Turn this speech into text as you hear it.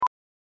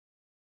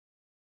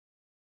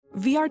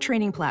VR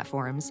training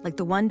platforms, like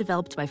the one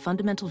developed by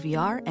Fundamental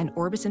VR and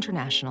Orbis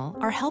International,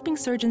 are helping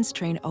surgeons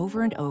train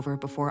over and over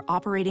before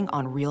operating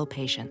on real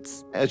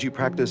patients. As you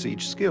practice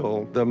each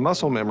skill, the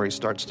muscle memory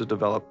starts to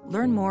develop.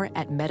 Learn more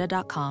at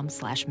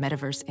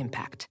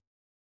meta.com/metaverseimpact.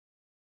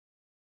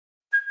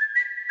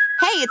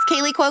 Hey, it's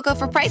Kaylee Cuoco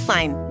for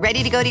Priceline.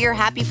 Ready to go to your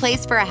happy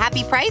place for a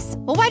happy price?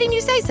 Well, why didn't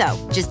you say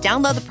so? Just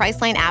download the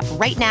Priceline app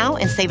right now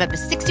and save up to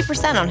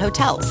 60% on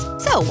hotels.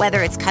 So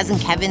whether it's Cousin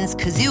Kevin's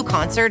Kazoo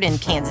Concert in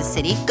Kansas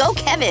City, go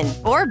Kevin,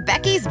 or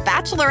Becky's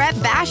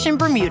Bachelorette Bash in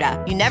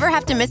Bermuda, you never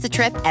have to miss a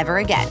trip ever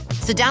again.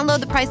 So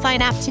download the Priceline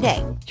app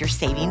today. Your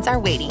savings are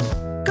waiting.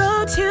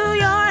 Go to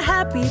your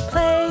happy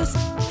place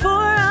for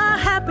a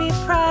happy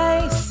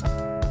price.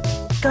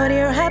 Go to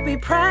your happy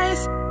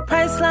price,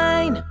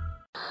 Priceline.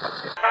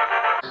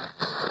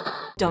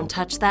 Don't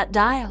touch that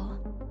dial.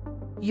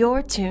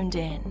 You're tuned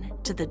in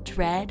to the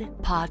Dread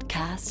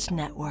Podcast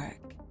Network.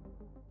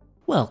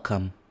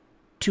 Welcome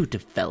to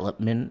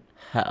Development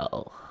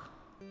Hell.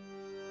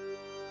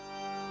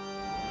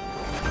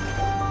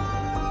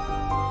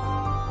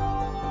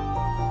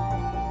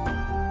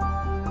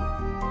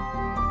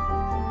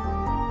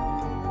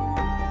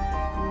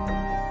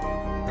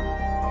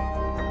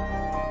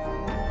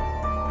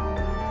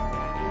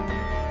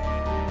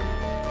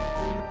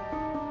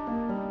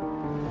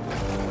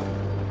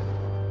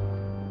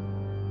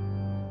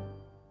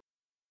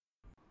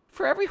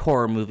 For every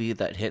horror movie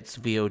that hits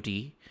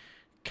VOD,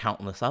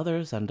 countless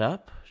others end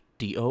up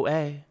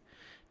DOA.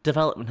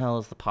 Development Hell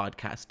is the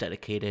podcast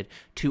dedicated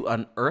to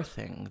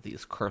unearthing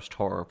these cursed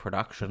horror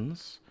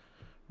productions.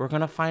 We're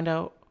going to find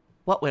out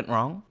what went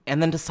wrong,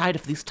 and then decide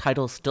if these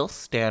titles still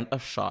stand a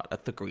shot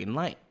at the green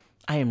light.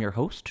 I am your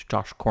host,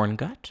 Josh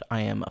Korngut.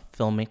 I am a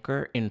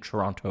filmmaker in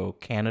Toronto,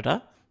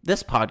 Canada.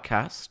 This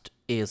podcast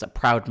is a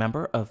proud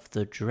member of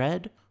the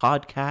Dread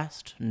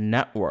Podcast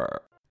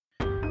Network.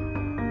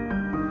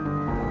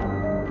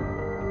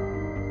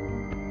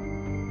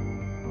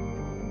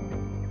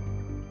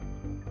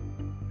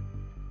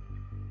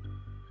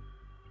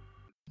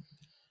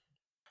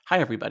 Hi,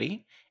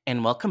 everybody,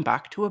 and welcome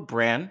back to a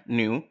brand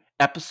new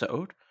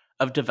episode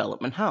of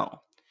Development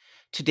Hell.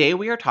 Today,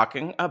 we are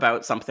talking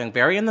about something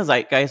very in the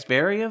zeitgeist,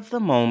 very of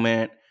the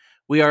moment.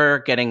 We are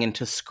getting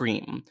into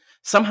Scream.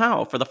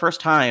 Somehow, for the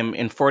first time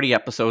in 40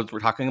 episodes, we're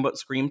talking about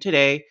Scream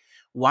today.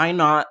 Why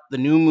not? The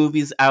new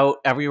movie's out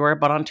everywhere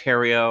but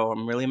Ontario.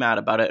 I'm really mad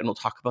about it, and we'll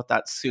talk about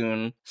that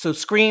soon. So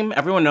Scream,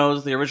 everyone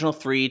knows the original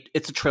three.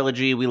 It's a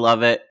trilogy. We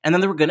love it. And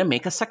then they were going to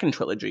make a second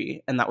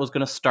trilogy, and that was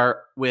going to start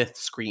with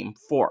Scream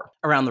 4.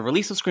 Around the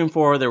release of Scream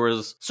 4, there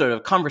was sort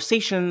of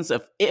conversations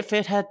of if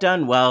it had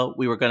done well,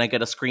 we were going to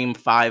get a Scream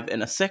 5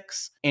 and a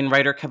 6. And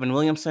writer Kevin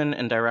Williamson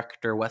and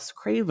director Wes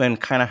Craven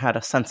kind of had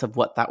a sense of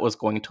what that was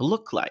going to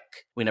look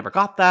like. We never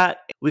got that.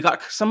 We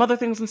got some other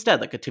things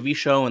instead, like a TV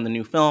show and the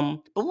new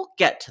film, but we'll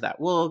get to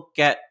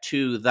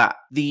that.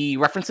 The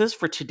references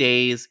for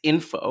today's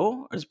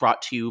info is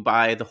brought to you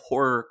by the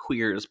Horror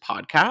Queers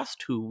podcast,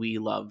 who we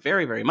love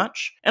very, very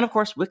much, and of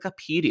course,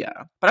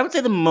 Wikipedia. But I would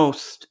say the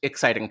most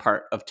exciting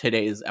part of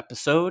today's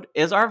episode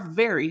is our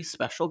very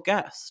special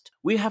guest.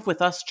 We have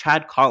with us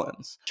Chad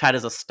Collins. Chad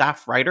is a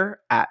staff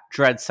writer at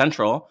Dread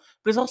Central,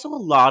 but he's also a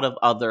lot of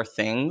other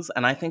things,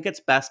 and I think it's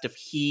best if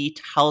he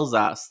tells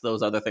us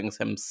those other things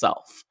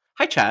himself.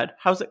 Hi, Chad.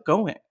 How's it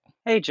going?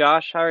 Hey,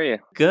 Josh. How are you?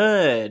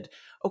 Good.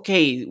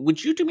 Okay,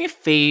 would you do me a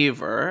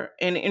favor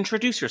and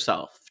introduce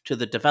yourself to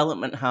the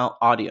Development Hell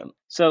audience?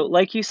 So,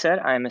 like you said,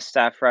 I'm a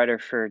staff writer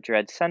for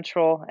Dread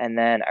Central, and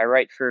then I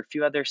write for a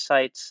few other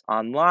sites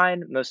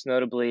online. Most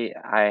notably,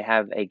 I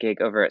have a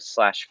gig over at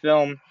Slash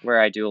Film, where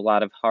I do a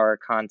lot of horror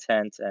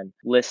content and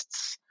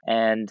lists.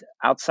 And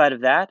outside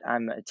of that,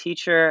 I'm a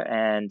teacher,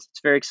 and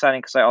it's very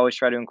exciting because I always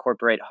try to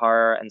incorporate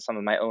horror and some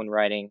of my own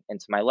writing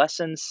into my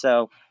lessons.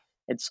 So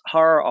it's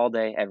horror all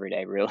day, every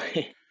day,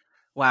 really.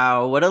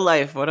 Wow, what a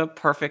life. What a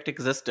perfect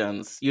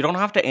existence. You don't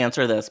have to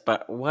answer this,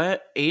 but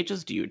what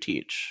ages do you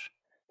teach?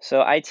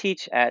 So I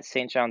teach at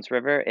St. John's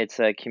River. It's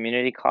a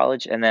community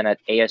college, and then at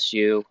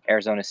ASU,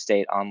 Arizona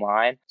State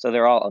Online. So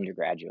they're all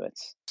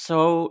undergraduates.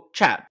 So,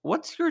 Chad,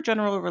 what's your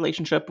general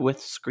relationship with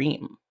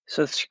Scream?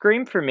 So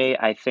Scream for me,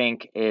 I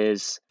think,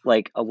 is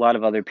like a lot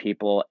of other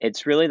people.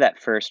 It's really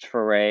that first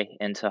foray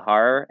into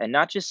horror, and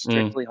not just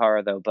strictly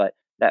horror, though, but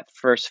that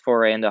first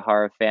foray into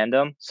horror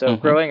fandom. So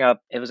growing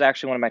up, it was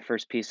actually one of my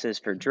first pieces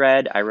for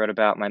Dread. I wrote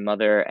about my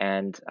mother,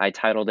 and I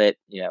titled it,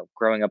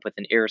 growing up with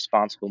an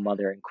irresponsible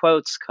mother in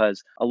quotes,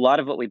 because a lot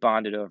of what we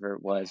bonded over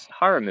was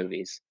horror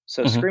movies.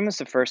 So Scream was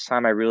the first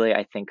time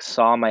I think,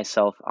 saw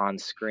myself on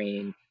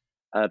screen,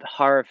 a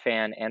horror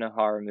fan and a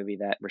horror movie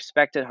that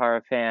respected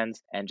horror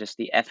fans and just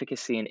the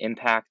efficacy and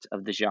impact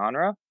of the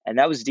genre. And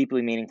that was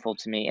deeply meaningful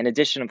to me, in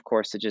addition, of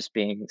course, to just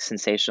being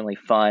sensationally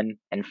fun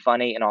and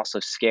funny and also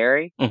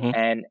scary. Hmm.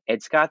 And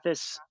it's got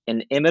this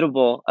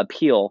inimitable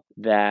appeal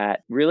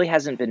that really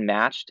hasn't been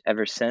matched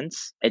ever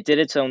since. It did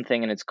its own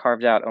thing and it's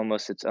carved out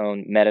almost its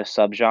own meta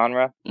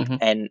subgenre. Hmm.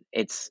 And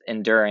it's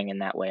enduring in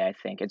that way, I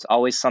think. It's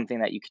always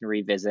something that you can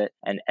revisit.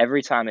 And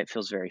every time it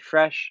feels very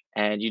fresh.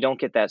 And you don't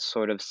get that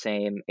sort of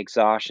same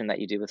exhaustion that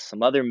you do with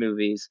some other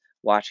movies.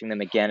 Watching them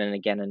again and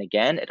again and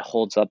again, it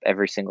holds up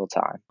every single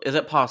time. Is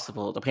it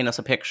possible to paint us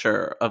a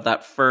picture of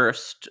that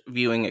first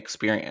viewing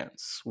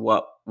experience?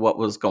 What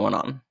was going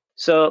on?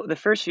 So the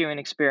first viewing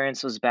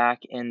experience was back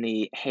in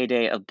the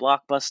heyday of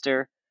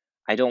Blockbuster.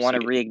 I don't want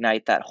to Sweet.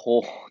 reignite that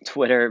whole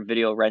Twitter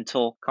video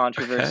rental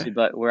controversy, Okay.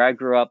 but where I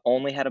grew up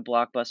only had a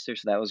Blockbuster,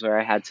 so that was where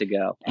I had to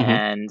go. Mhm.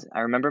 And I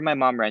remember my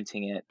mom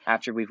renting it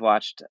after we've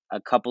watched a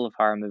couple of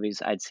horror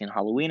movies. I'd seen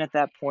Halloween at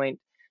that point,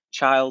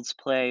 Child's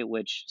Play,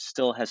 which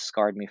still has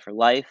scarred me for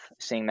life,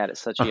 seeing that at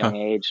such a young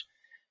Uh-huh. age.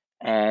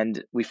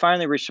 And we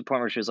finally reached a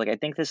point where she was like, I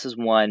think this is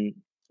one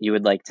you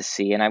would like to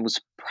see. And I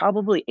was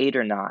probably 8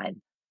 or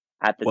 9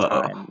 at the Whoa.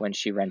 time when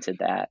she rented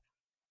that.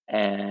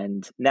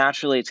 And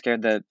naturally, it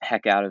scared the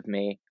heck out of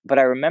me. But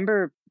I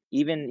remember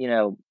even,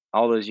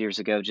 all those years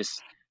ago,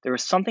 just there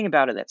was something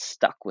about it that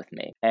stuck with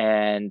me.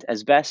 And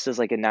as best as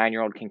like a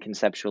 9-year-old can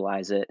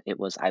conceptualize it, it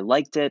was I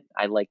liked it.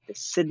 I liked the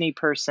Sydney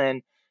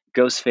person,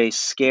 Ghostface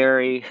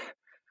scary.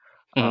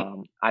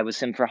 Mhm. I was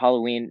him for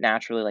Halloween,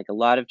 naturally, like a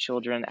lot of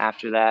children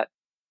after that.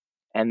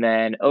 And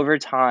then over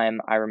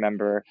time, I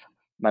remember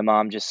my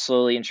mom just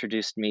slowly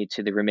introduced me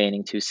to the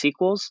remaining 2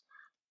 sequels.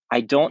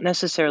 I don't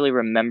necessarily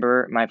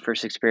remember my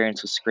first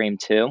experience with Scream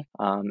 2.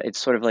 It's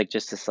sort of like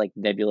just this like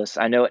nebulous.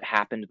 I know it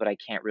happened, but I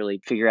can't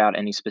really figure out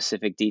any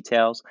specific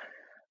details.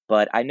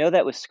 But I know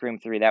that with Scream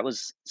 3, that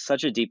was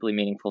such a deeply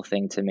meaningful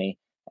thing to me.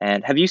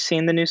 And have you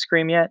seen the new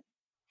Scream yet?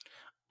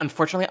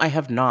 Unfortunately, I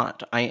have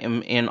not. I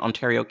am in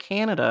Ontario,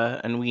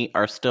 Canada, and we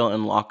are still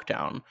in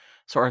lockdown.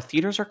 So our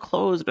theaters are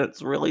closed, and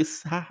it's really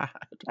sad.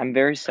 I'm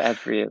very sad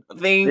for you.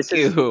 Thank This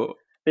is you.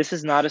 this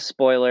is not a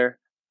spoiler.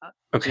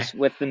 Okay. Just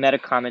with the meta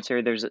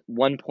commentary, there's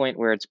one point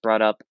where it's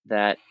brought up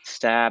that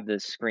Stab, the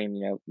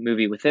Scream,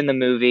 movie within the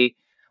movie,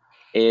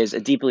 is a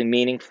deeply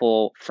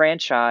meaningful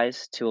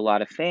franchise to a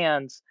lot of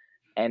fans,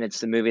 and it's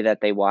the movie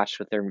that they watched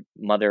with their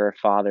mother or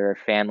father or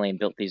family and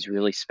built these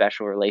really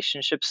special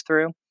relationships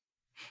through.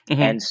 Mhm.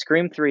 And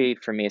Scream 3,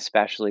 for me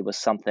especially, was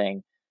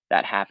something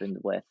that happened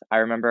with. I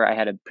remember I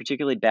had a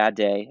particularly bad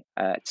day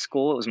at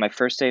school. It was my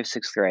first day of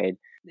 6th grade.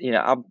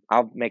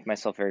 I'll make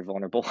myself very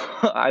vulnerable.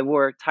 I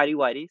wore tidy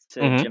whities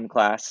to Mhm. gym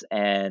class,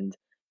 and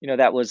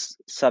that was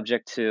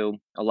subject to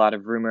a lot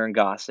of rumor and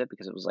gossip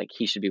because it was like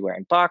he should be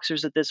wearing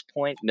boxers at this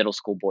point. Middle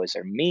school boys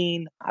are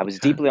mean. I was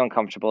Okay. deeply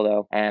uncomfortable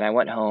though, and I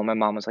went home. My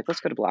mom was like, "Let's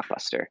go to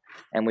Blockbuster,"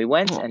 and we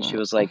went. And she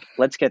was Aw. like,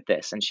 "Let's get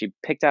this," and she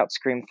picked out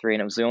Scream 3,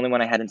 and it was the only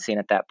one I hadn't seen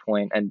at that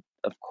point, and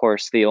of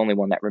course the only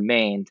one that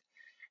remained.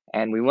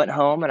 And we went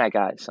home, and I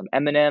got some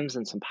M&Ms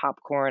and some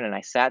popcorn, and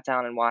I sat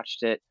down and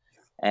watched it,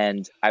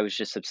 and I was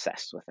just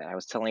obsessed with it. I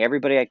was telling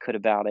everybody I could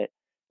about it.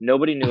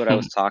 Nobody knew what I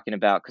was talking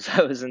about because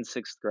I was in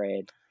 6th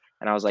grade.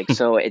 And I was like,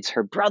 "So it's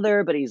her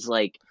brother," but he's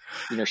like,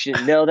 she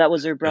didn't know that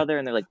was her brother.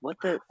 And they're like, what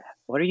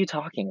are you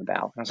talking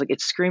about?" And I was like,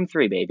 "It's Scream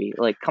 3, baby.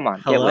 Like, come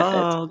on, get with it."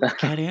 Hello,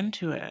 get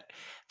into it.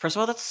 First of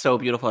all, that's so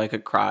beautiful. I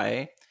could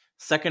cry.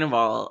 Second of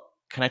all,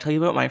 can I tell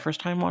you about my first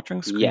time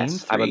watching Scream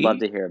Yes, I would love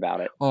 3? to hear about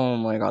it. Oh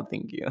my god,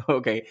 thank you.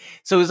 Okay.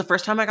 So it was the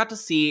first time I got to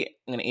see,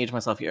 I'm gonna age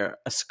myself here,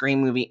 a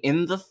Scream movie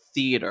in the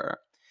theater.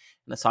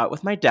 And I saw it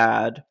with my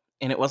dad,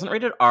 and it wasn't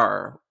rated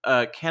R.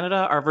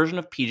 Canada, our version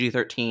of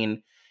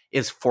PG-13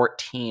 is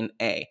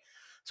 14A.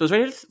 So it was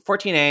rated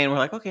 14A, and we're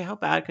like, okay, how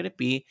bad could it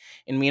be?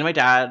 And me and my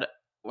dad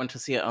went to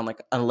see it on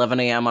like 11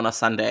 a.m. on a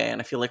Sunday,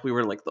 and I feel like we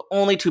were like the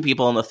only 2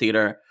 people in the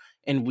theater,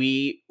 and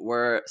we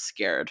were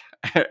scared.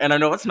 And I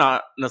know it's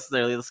not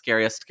necessarily the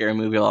scary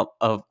movie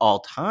of all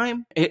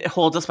time. It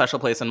holds a special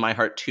place in my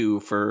heart too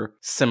for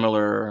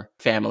similar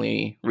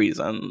family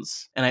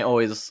reasons. And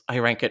I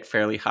rank it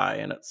fairly high,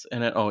 and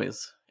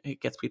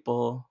it gets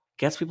people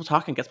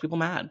talking, gets people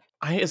mad.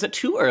 Is it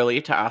too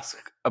early to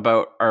ask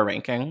about our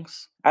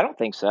rankings? I don't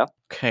think so.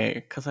 Okay,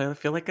 because I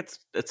feel like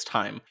it's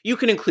time. You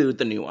can include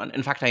the new one.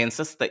 In fact, I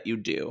insist that you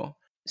do.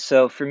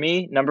 So for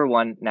me, number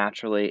one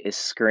naturally is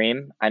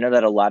Scream. I know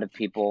that a lot of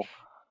people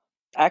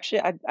actually,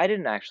 I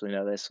didn't actually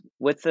know this.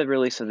 With the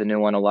release of the new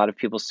one, a lot of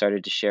people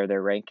started to share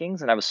their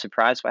rankings, and I was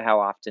surprised by how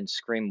often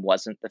Scream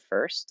wasn't the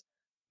first.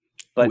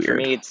 But for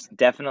Weird. me, it's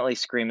definitely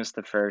Scream is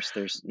the first.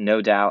 There's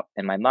no doubt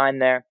in my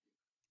mind there.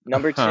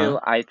 Number Uh-huh. 2,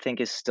 I think,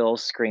 is still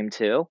Scream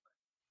 2.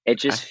 It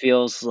Okay. just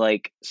feels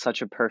like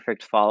such a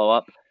perfect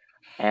follow-up.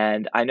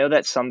 And I know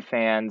that some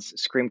fans,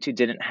 Scream 2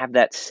 didn't have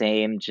that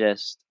same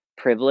just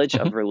privilege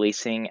Mhm. of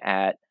releasing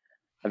at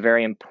a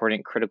very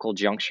important critical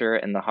juncture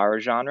in the horror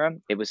genre.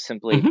 It was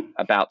simply Mhm.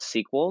 about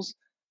sequels.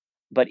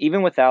 But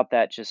even without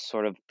that just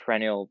sort of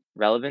perennial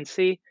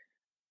relevancy,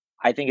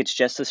 I think it's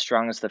just as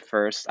strong as the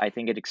first. I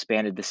think it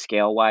expanded the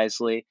scale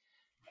wisely,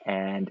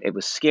 and it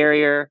was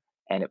scarier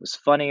and it was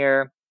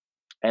funnier.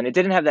 And it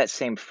didn't have that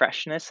same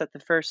freshness that the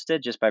first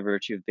did, just by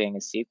virtue of being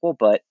a sequel.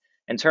 But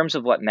in terms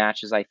of what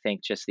matches, I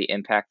think just the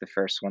impact the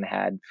first one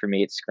had, for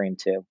me, it's Scream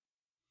 2.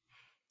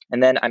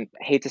 And then I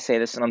hate to say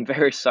this, and I'm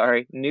very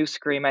sorry, New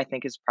Scream, I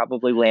think, is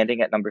probably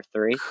landing at number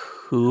 3,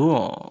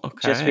 Cool.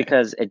 just Okay.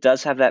 because it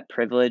does have that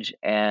privilege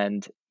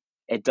and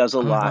it does a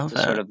I lot love to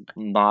sort it. of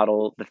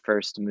model the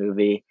first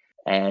movie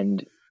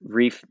and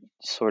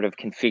sort of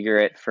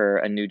configure it for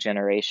a new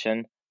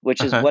generation,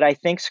 which is Uh-huh. what I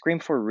think Scream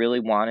 4 really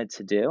wanted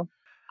to do.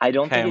 I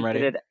don't Okay, think I'm it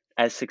did ready. it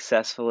as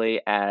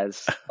successfully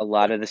as a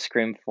lot of the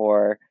Scream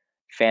 4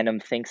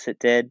 fandom thinks it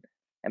did.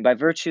 And by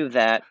virtue of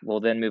that, we'll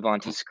then move on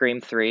to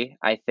Scream 3,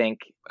 I think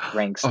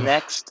ranks Oh,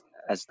 next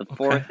as the okay.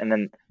 fourth, and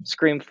then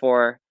Scream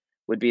 4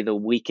 would be the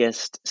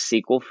weakest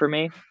sequel for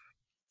me.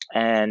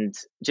 And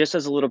just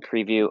as a little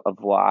preview of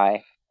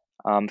why,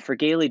 for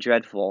Gaily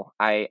Dreadful,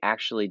 I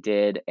actually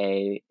did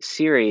a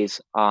series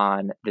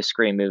on the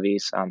Scream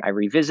movies. I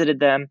revisited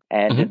them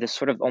and did Mhm. this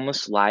sort of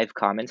almost live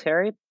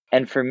commentary.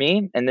 And for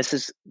me, and this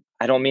is,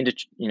 I don't mean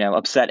to,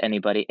 upset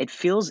anybody, it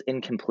feels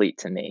incomplete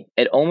to me.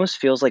 It almost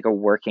feels like a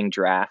working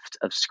draft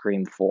of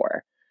Scream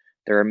 4.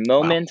 There are Wow.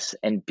 moments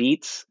and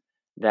beats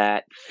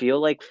that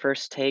feel like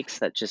first takes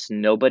that just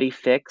nobody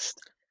fixed.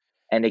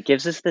 And it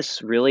gives us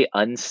this really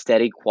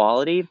unsteady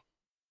quality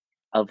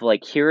of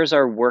like, here's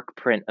our work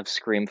print of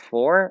Scream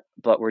 4,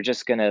 but we're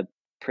just gonna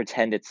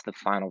pretend it's the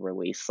final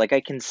release. Like,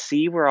 I can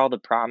see where all the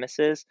promise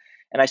is,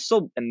 and I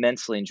still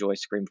immensely enjoy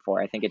Scream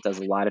 4. I think it does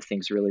a lot of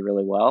things really,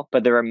 really well,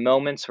 but there are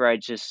moments where I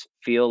just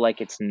feel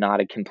like it's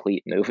not a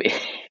complete movie.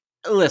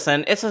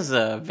 Listen, this is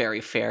a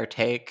very fair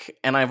take,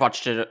 and I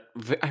watched it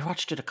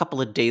a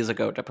couple of days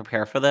ago to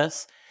prepare for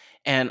this,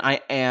 and I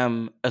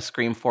am a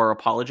Scream 4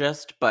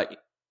 apologist,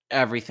 but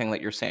everything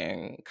that you're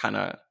saying kind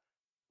of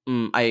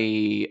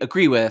I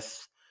agree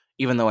with,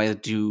 even though I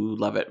do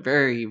love it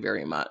very,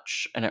 very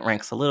much, and it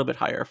ranks a little bit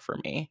higher for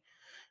me.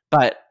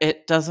 But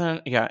it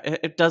doesn't, yeah,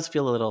 it does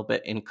feel a little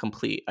bit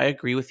incomplete. I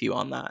agree with you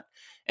on that.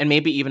 And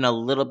maybe even a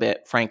little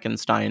bit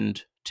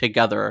Frankensteined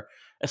together,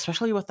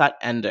 especially with that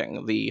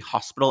ending, the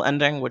hospital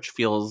ending, which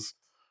feels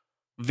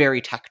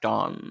very tacked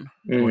on.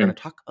 And we're going Mhm.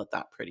 to talk about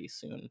that pretty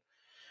soon.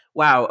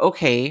 Wow,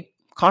 okay,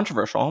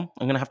 controversial.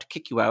 I'm going to have to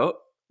kick you out.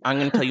 I'm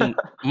going to tell you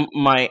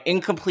my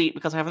incomplete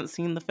because I haven't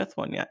seen the fifth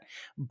one yet.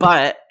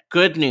 But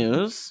good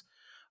news,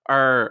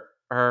 our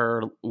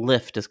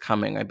lift is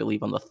coming, I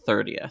believe, on the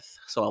 30th.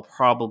 So I'll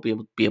probably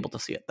be able to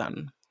see it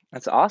then.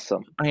 That's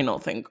awesome. I know,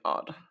 thank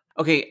God.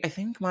 Okay, I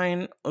think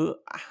mine.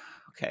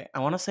 Okay, I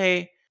want to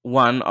say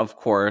one, of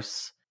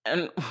course,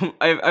 and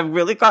I've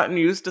really gotten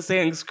used to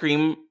saying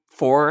Scream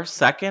 4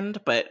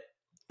 second, but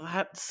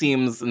that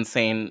seems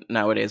insane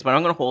nowadays. But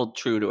I'm gonna hold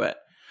true to it.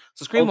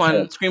 So Scream Okay.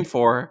 1, Scream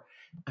 4,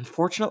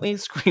 unfortunately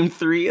Scream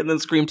 3, and then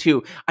Scream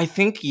 2. I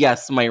think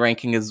yes, my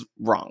ranking is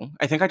wrong.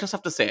 I think I just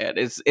have to say it.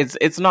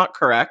 It's not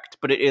correct,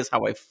 but it is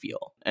how I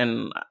feel,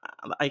 and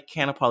I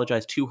can't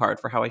apologize too hard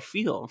for how I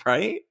feel.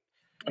 Right?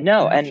 I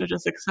No, have and to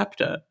just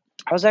accept it.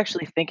 I was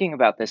actually thinking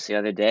about this the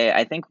other day.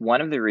 I think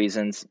one of the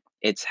reasons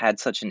it's had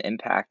such an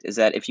impact is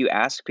that if you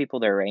ask people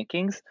their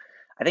rankings,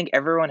 I think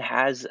everyone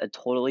has a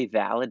totally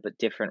valid but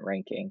different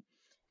ranking.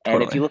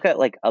 And if you Totally. look at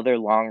like other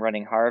long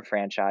running horror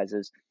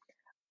franchises,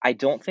 I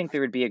don't think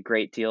there would be a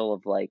great deal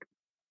of like,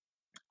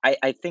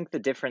 I think the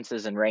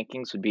differences in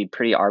rankings would be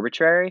pretty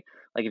arbitrary.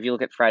 Like if you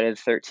look at Friday the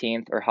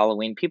 13th or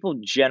Halloween, people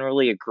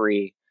generally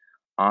agree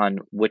on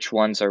which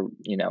ones are,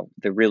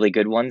 the really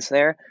good ones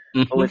there.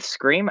 But Mhm. with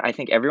Scream, I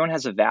think everyone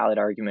has a valid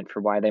argument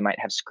for why they might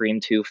have Scream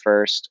 2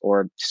 first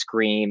or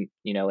Scream,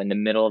 in the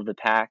middle of the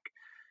pack.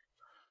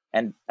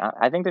 And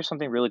I think there's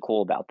something really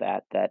cool about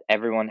that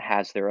everyone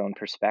has their own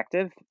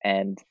perspective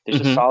and there's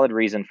a Mhm. solid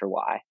reason for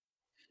why.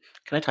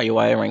 Can I tell you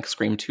why I rank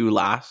Scream 2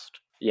 last?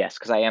 Yes,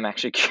 because I am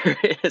actually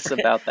curious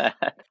about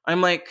that.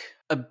 I'm like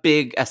a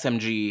big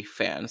SMG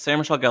fan. Sarah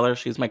Michelle Gellar,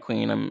 she's my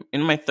queen. I'm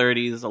in my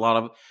 30s. A lot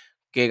of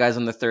gay guys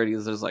in their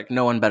 30s. There's like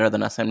no one better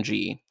than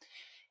SMG.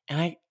 And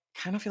I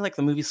kind of feel like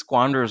the movie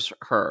squanders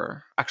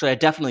her. Actually, I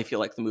definitely feel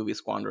like the movie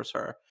squanders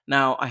her.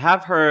 Now, I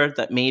have heard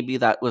that maybe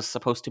that was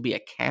supposed to be a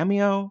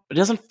cameo. It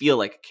doesn't feel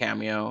like a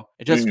cameo.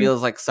 It just Mhm.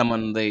 feels like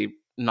someone they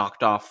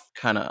knocked off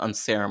kind of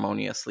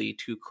unceremoniously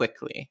too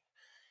quickly.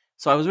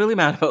 So I was really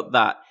mad about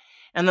that.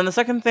 And then the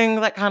second thing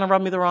that kind of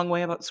rubbed me the wrong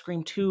way about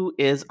Scream 2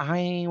 is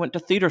I went to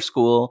theater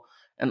school,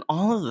 and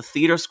all of the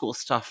theater school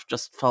stuff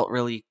just felt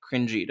really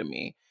cringy to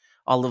me.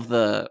 All of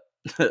the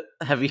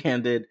heavy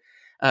handed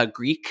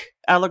Greek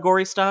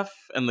allegory stuff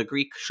and the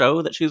Greek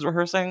show that she was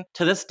rehearsing.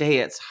 To this day,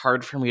 it's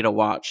hard for me to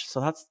watch. So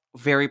that's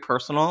very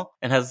personal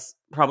and has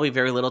probably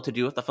very little to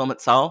do with the film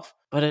itself.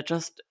 But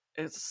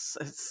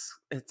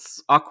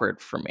it's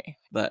awkward for me,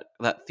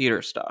 that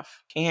theater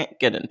stuff. Can't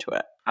get into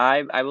it.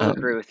 I will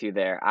agree with you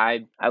there.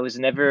 I was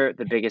never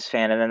the biggest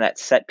fan, and then that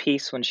set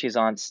piece when she's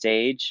on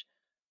stage,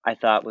 I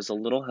thought was a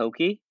little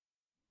hokey.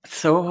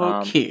 So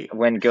okay.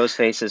 When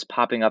Ghostface is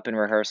popping up in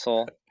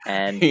rehearsal,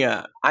 and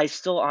Yeah. I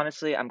still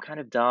honestly, I'm kind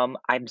of dumb.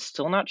 I'm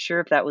still not sure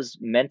if that was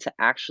meant to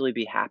actually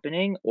be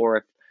happening or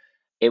if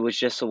it was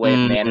just a way of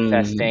Mm.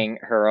 manifesting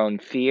her own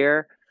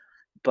fear.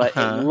 but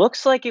it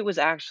looks like it was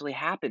actually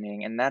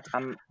happening, and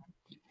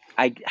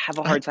I have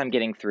a hard time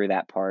getting through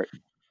that part.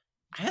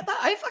 I have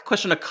that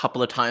question a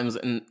couple of times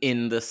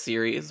in this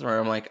series where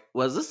I'm like,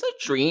 was this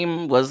a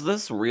dream? Was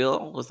this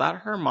real? Was that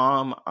her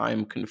mom?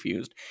 I'm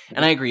confused.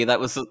 And I agree, that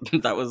was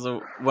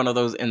one of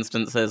those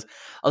instances.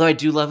 Although I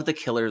do love the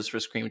killers for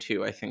Scream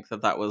 2. I think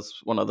that was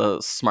one of the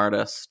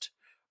smartest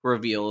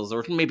reveals,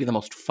 or maybe the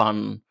most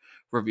fun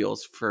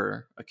reveals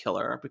for a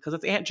killer, because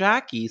it's Aunt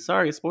Jackie.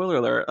 Sorry, spoiler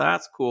alert.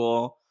 That's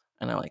cool.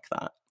 And I like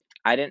that.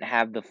 I didn't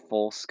have the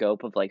full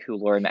scope of like who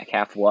Laurie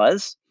Metcalf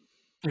was.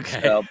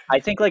 Okay. So I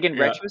think like in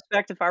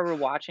retrospect, if I were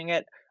watching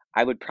it,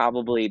 I would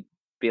probably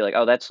be like,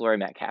 oh, that's Laurie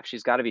Metcalf.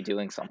 She's got to be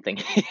doing something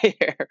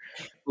here.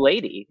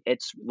 Lady.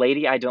 It's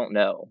Lady I don't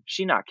know.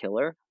 She not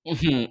killer.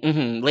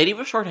 Lady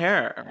with short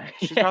hair.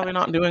 She's probably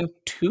not doing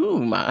too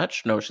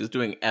much. No, she's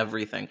doing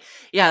everything.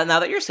 Yeah, now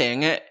that you're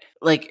saying it,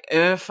 like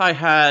if I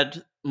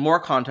had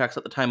more context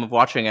at the time of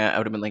watching it, I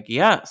would have been like,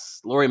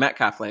 yes, Laurie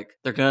Metcalf, like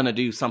they're going to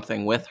do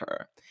something with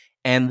her.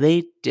 And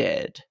they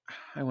did.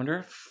 I wonder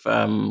if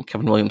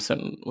Kevin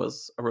Williamson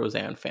was a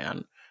Roseanne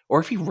fan,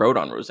 or if he wrote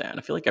on Roseanne.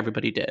 I feel like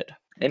everybody did.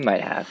 They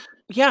might have.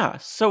 Yeah,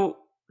 so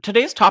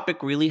today's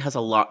topic really has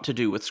a lot to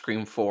do with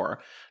Scream 4.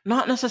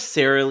 Not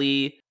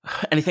necessarily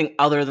anything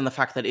other than the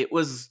fact that it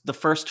was the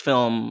first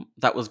film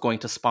that was going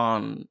to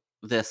spawn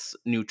this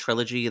new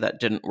trilogy that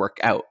didn't work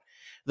out.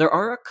 There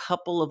are a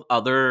couple of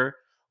other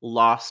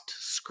lost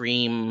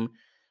Scream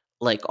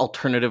like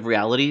alternative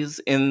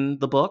realities in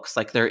the books.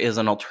 Like there is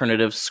an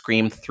alternative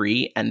Scream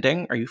 3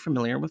 ending. Are you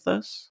familiar with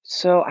this?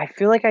 So I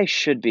feel like I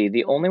should be.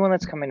 The only one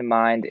that's coming to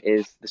mind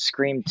is the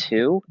Scream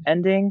 2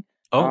 ending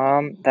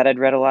that I'd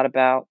read a lot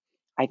about.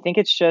 I think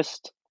it's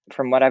just,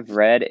 from what I've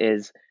read,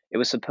 is it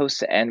was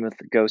supposed to end with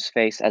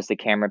Ghostface as the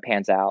camera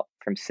pans out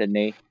from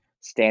Sydney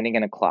standing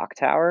in a clock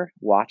tower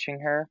watching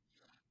her.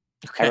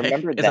 Okay. I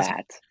remember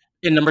that.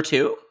 In number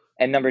 2?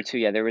 And number 2,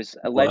 yeah, there was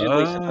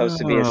allegedly supposed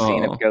to be a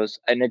scene of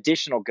an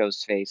additional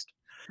Ghostface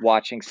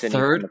watching Sydney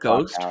from the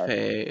clock tower.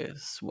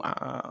 Ghostface,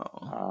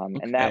 wow.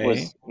 And that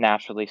was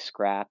naturally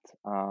scrapped.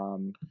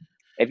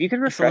 If you could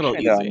refresh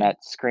me though on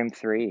that Scream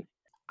 3.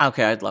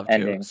 Okay, I'd love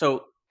to.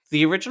 So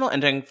the original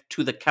ending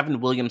to the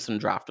Kevin Williamson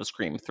draft of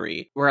Scream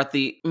 3, we're at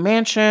the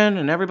mansion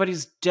and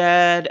everybody's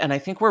dead, and I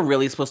think we're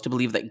really supposed to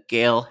believe that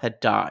Gail had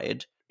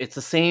died. It's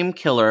the same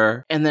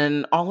killer, and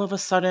then all of a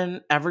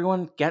sudden,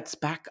 everyone gets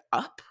back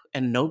up.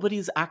 And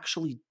nobody's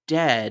actually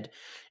dead.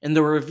 And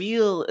the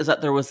reveal is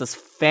that there was this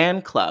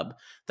fan club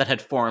that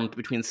had formed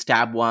between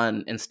Stab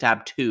 1 and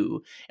Stab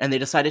 2. And they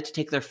decided to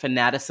take their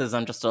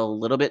fanaticism just a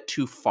little bit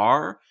too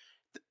far,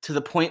 to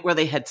the point where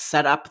they had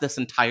set up this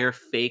entire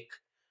fake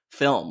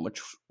film,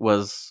 which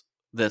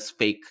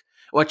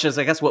is,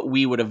 I guess, what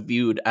we would have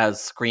viewed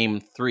as Scream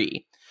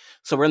 3.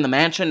 So we're in the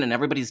mansion and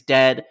everybody's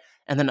dead.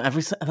 And then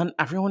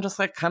everyone just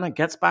like kind of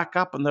gets back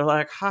up and they're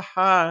like,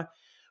 haha,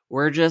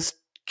 we're just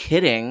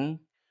kidding.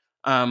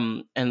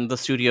 And the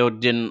studio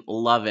didn't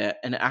love it,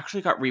 and it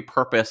actually got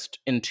repurposed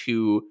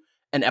into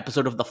an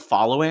episode of The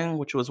Following,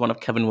 which was one of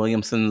Kevin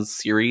Williamson's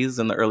series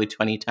in the early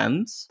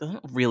 2010s.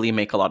 Doesn't really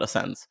make a lot of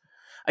sense.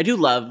 I do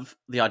love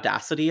the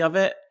audacity of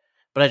it,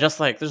 but I just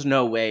like, there's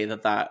no way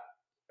that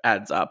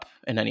adds up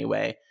in any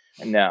way.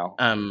 No.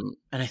 And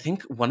I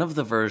think one of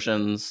the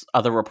versions,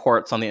 other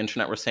reports on the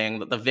internet were saying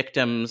that the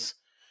victims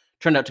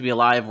turned out to be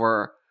alive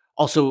were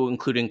also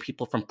including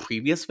people from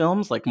previous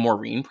films, like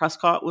Maureen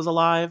Prescott was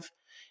alive.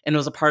 And it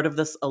was a part of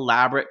this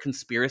elaborate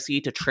conspiracy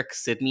to trick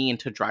Sydney and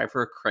to drive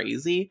her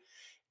crazy.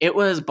 It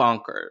was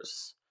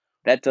bonkers.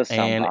 That does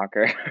sound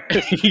bonkers.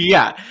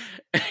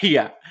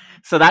 Yeah.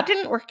 So that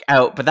didn't work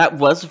out, but that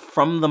was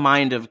from the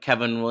mind of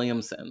Kevin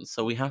Williamson.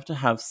 So we have to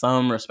have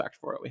some respect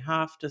for it. We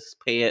have to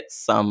pay it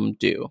some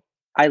due.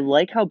 I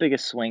like how big a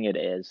swing it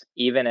is,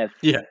 even if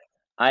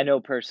I know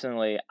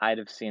personally I'd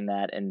have seen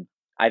that, and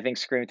I think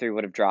Scream 3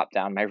 would have dropped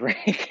down my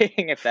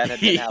ranking if that had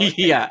been how it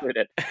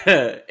included.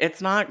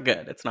 It's not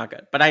good. It's not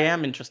good. But I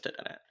am interested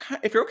in it.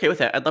 If you're okay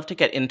with it, I'd love to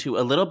get into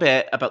a little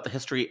bit about the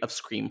history of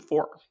Scream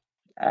 4.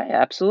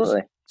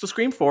 Absolutely. So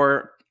Scream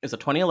 4 is a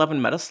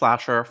 2011 meta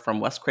slasher from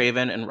Wes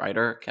Craven and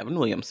writer Kevin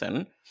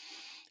Williamson.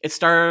 It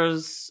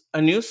stars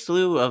a new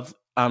slew of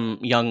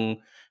young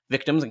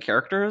victims and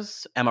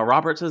characters. Emma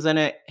Roberts is in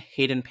it,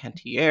 Hayden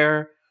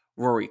Panettiere,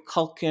 Rory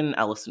Culkin,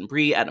 Alison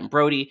Brie, Adam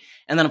Brody,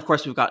 and then of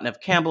course we've got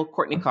Neve Campbell,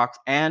 Courtney Cox,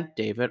 and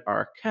David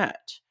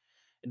Arquette.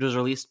 It was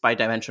released by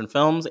Dimension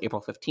Films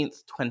April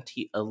 15th,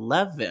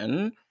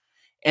 2011,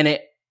 and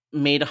it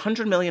made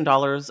 $100 million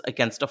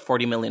against a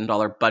 $40 million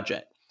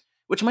budget,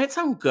 which might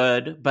sound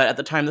good, but at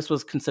the time this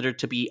was considered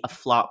to be a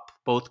flop,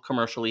 both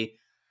commercially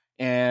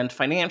and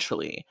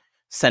financially,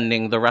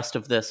 sending the rest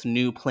of this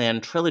new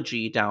planned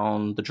trilogy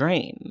down the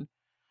drain.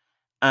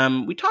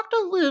 We talked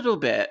a little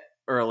bit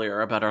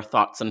earlier about our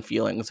thoughts and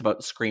feelings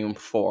about Scream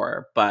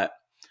 4, but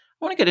I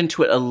want to get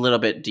into it a little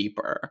bit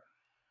deeper.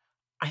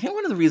 I think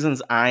one of the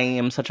reasons I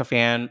am such a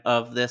fan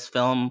of this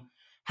film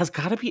has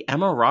got to be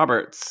Emma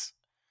Roberts.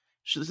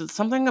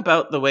 Something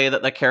about the way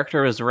that the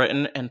character is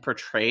written and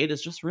portrayed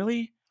is just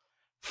really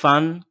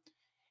fun.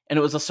 And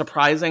it was a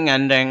surprising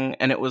ending,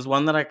 and it was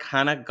one that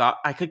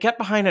I could get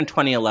behind in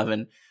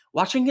 2011.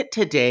 Watching it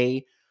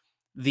today,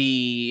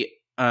 the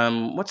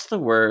what's the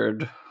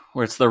word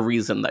where it's the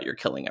reason that you're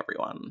killing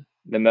everyone?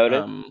 The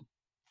motive?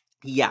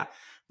 Yeah.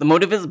 The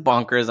motive is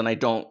bonkers, and I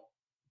don't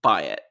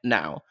buy it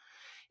now.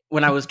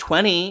 When I was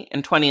 20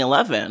 in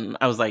 2011,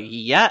 I was like,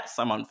 yes,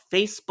 I'm on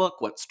Facebook.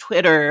 What's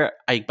Twitter?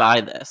 I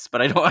buy this,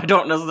 but I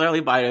don't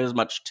necessarily buy it as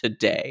much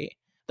today.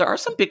 There are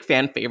some big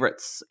fan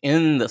favorites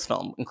in this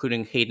film,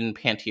 including Hayden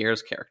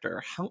Panettiere's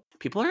character.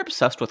 People are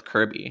obsessed with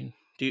Kirby.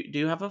 Do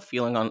you have a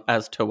feeling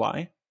as to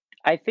why?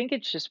 I think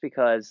it's just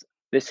because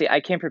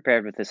I came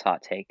prepared with this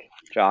hot take,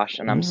 Josh,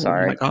 and I'm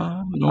sorry.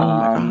 Oh my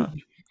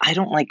god! I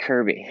don't like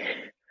Kirby.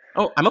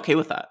 Oh, I'm okay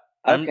with that.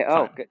 Okay.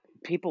 Good.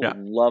 People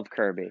love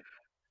Kirby.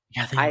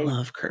 Yeah, they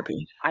love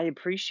Kirby. I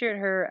appreciate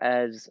her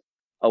as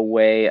a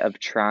way of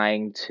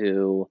trying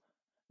to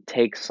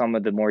take some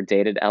of the more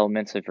dated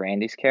elements of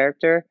Randy's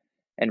character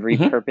and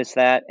repurpose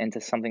that into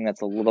something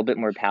that's a little bit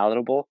more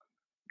palatable.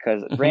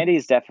 Because Randy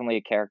is definitely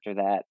a character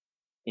that,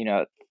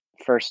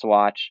 first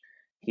watch,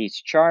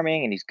 he's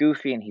charming and he's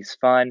goofy and he's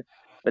fun.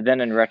 But then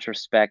in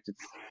retrospect,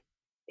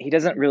 he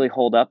doesn't really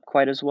hold up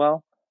quite as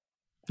well.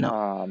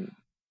 No.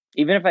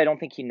 Even if I don't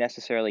think he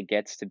necessarily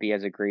gets to be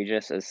as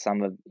egregious as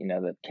some of,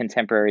 the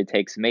contemporary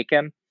takes make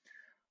him.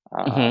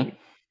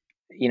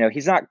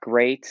 He's not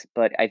great,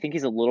 but I think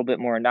he's a little bit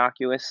more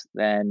innocuous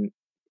than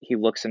he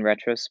looks in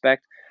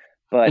retrospect.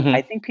 But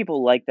I think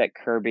people like that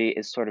Kirby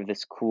is sort of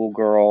this cool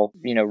girl,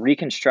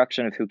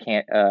 reconstruction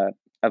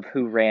of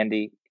who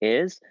Randy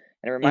is.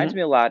 And it reminds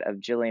me a lot of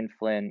Gillian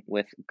Flynn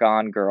with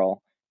Gone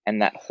Girl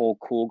and that whole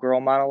cool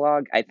girl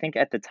monologue. I think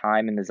at the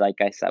time in the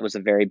zeitgeist, that was a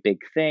very big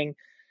thing.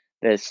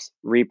 This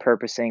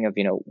repurposing of,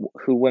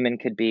 who women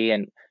could be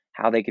and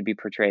how they could be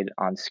portrayed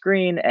on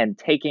screen, and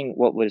taking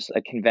what was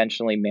a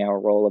conventionally male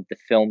role of the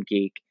film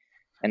geek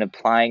and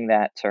applying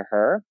that to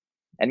her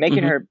and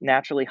making her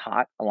naturally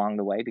hot along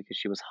the way because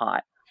she was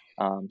hot.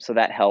 So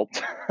that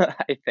helped,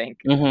 I think.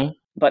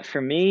 But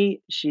for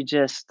me, she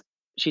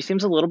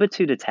seems a little bit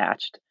too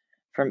detached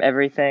from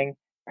everything.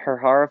 Her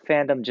horror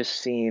fandom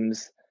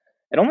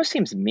it almost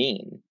seems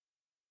mean,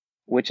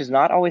 which is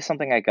not always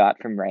something I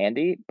got from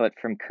Randy, but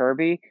from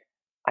Kirby,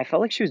 I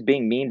felt like she was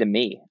being mean to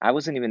me. I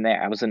wasn't even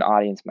there. I was an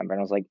audience member, and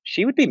I was like,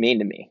 she would be mean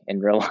to me in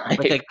real life.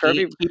 Like a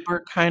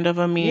gatekeeper kind of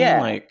a mean?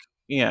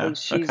 Yeah.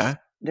 Okay.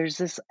 There's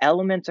this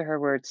element to her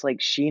where it's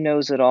like she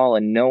knows it all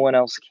and no one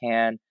else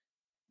can.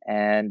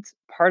 And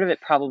part of it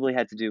probably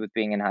had to do with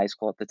being in high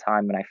school at the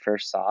time when I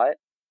first saw it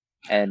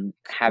and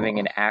having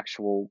an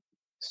actual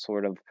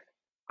sort of,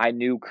 I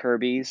knew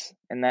Kirby's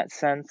in that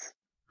sense.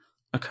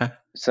 Okay.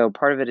 So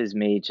part of it is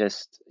me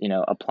just,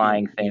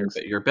 applying things.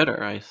 You're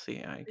bitter, I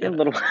see. I get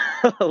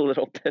a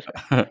little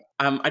bitter.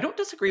 I don't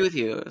disagree with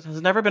you. It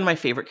has never been my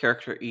favorite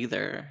character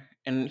either.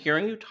 And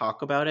hearing you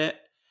talk about it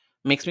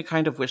makes me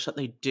kind of wish that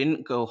they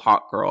didn't go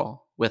hot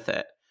girl with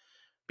it.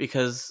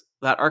 Because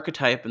that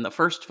archetype in the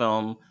first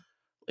film,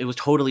 it was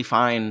totally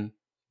fine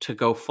to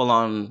go full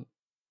on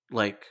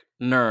like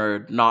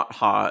nerd, not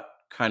hot,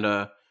 kind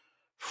of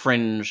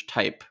fringe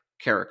type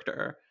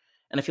character.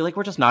 And I feel like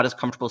we're just not as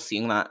comfortable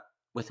seeing that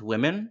with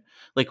women.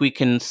 Like we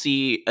can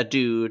see a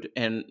dude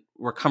and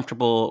we're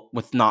comfortable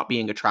with not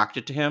being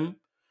attracted to him,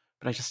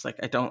 but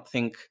I don't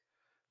think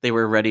they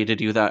were ready to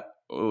do that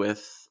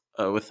with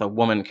a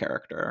woman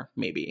character.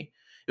 Maybe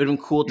it would have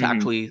been cool to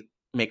actually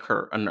make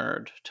her a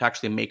nerd, to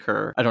actually make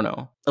her, I don't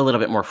know, a little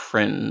bit more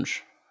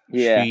fringe.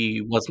 Yeah, she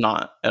was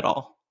not at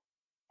all.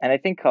 And I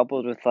think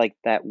coupled with like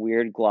that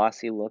weird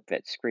glossy look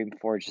that Scream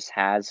 4 just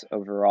has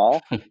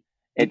overall,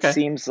 it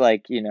seems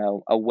like,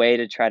 a way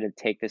to try to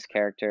take this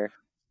character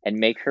and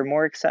make her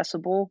more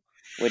accessible,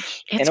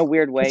 which in a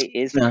weird way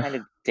is kind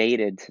of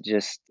dated to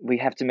just, we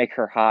have to make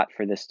her hot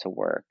for this to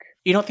work.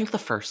 You don't think the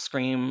first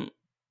Scream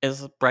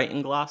is bright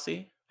and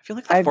glossy? I feel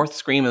like the fourth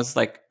Scream is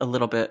like a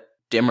little bit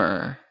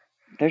dimmer.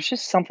 There's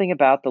just something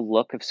about the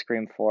look of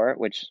Scream 4,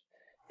 which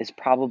is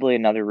probably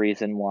another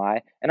reason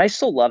why. And I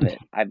still love it.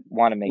 I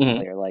want to make it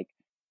clear, like,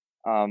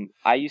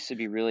 I used to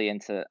be really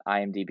into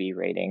IMDb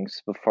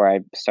ratings before I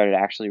started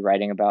actually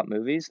writing about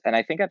movies. And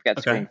I think I've got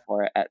Scream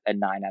 4 at a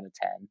 9 out of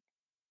 10.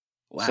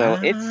 Wow. So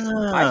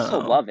I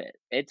still love it.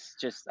 It's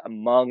just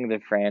among the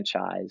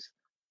franchise,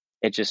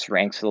 it just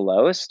ranks the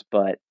lowest,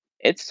 but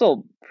it's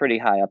still pretty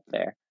high up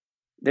there.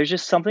 There's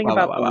just something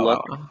about the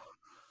look.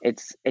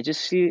 It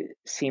just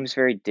seems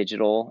very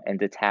digital and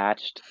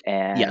detached,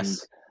 and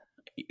yes,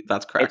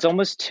 that's correct. It's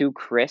almost too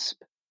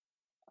crisp.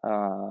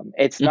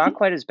 It's not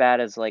quite as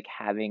bad as like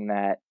having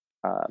that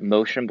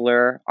motion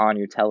blur on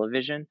your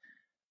television,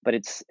 but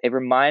it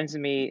reminds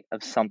me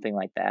of something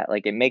like that.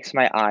 Like it makes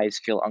my eyes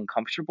feel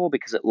uncomfortable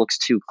because it looks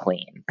too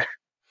clean.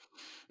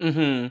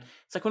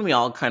 It's like when we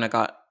all kind of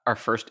got our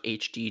first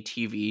HD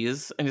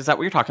TVs, and is that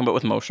what you're talking about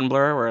with motion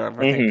blur, where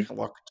everything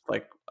looked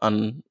like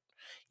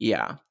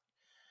Yeah,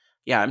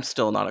 I'm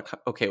still not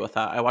okay with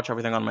that. I watch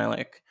everything on my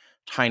like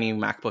tiny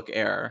MacBook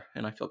Air,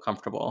 and I feel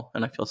comfortable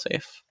and I feel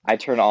safe. I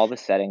turn all the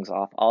settings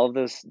off, all of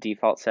those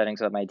default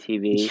settings on my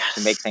TV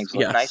to make Yes, things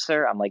look yes.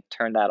 nicer. I'm like,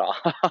 turn that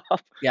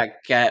off. Yeah,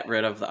 get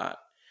rid of that.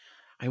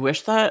 I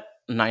wish that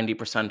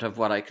 90% of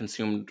what I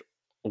consumed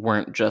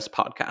weren't just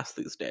podcasts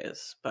these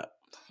days, but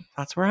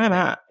that's where I'm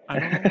at. I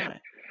don't know why.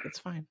 It's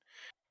fine.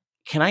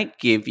 Can I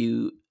give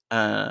you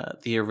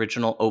the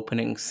original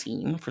opening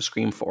scene for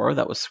Scream 4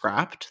 that was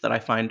scrapped that I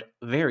find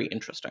very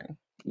interesting?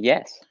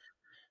 Yes.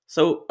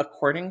 So,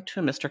 according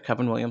to Mr.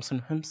 Kevin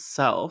Williamson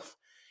himself,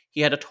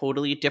 he had a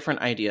totally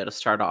different idea to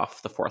start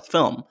off the fourth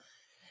film.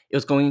 It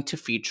was going to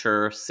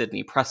feature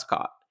Sidney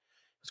Prescott.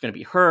 It was going to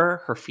be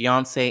her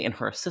fiance, and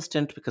her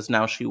assistant, because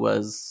now she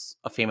was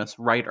a famous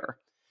writer.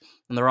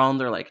 And they're all in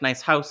their like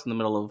nice house in the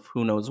middle of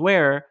who knows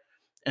where,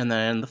 and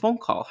then the phone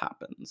call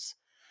happens.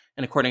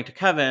 And according to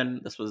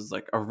Kevin, this was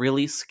like a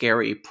really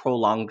scary,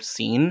 prolonged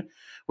scene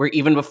where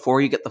even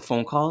before you get the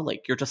phone call,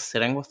 like you're just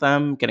sitting with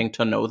them, getting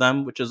to know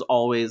them, which is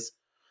always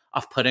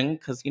off-putting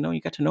because, you know,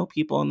 you get to know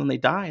people and then they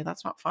die.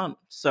 That's not fun.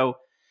 So,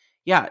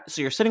 yeah,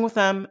 so you're sitting with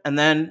them, and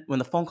then when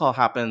the phone call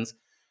happens,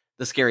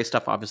 the scary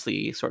stuff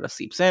obviously sort of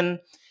seeps in.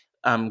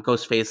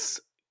 Ghostface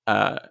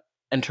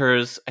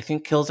enters, I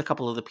think kills a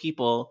couple of the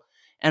people,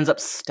 ends up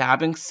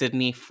stabbing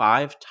Sidney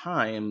 5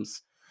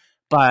 times,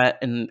 but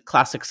in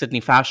classic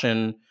Sidney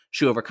fashion,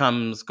 she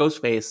overcomes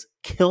Ghostface,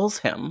 kills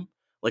him,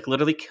 like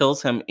literally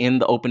kills him in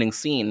the opening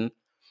scene,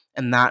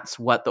 and that's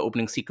what the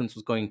opening sequence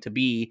was going to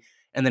be.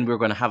 And then we were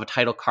going to have a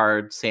title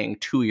card saying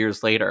 2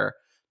 years later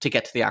to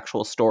get to the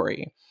actual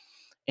story.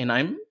 And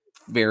I'm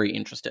very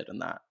interested in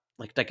that.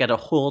 Like, to get a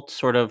whole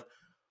sort of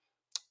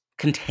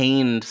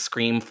contained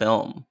Scream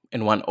film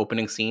in one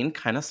opening scene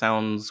kind of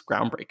sounds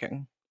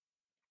groundbreaking.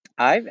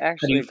 I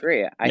actually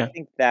agree. I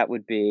think that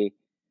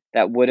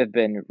would have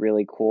been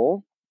really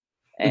cool.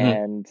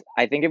 And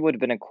I think it would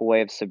have been a cool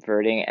way of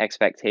subverting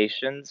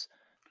expectations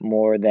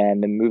more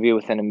than the movie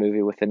within a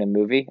movie within a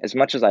movie. As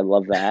much as I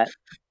love that,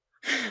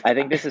 I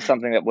think this is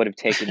something that would have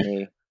taken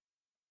me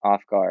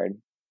off guard.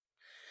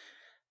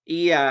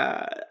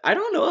 Yeah, I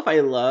don't know if I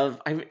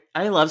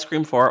love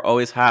Scream 4,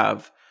 always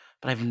have,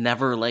 but I've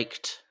never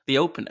liked the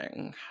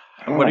opening.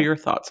 What are your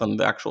thoughts on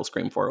the actual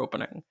Scream 4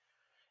 opening?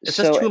 It's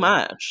just too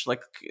much.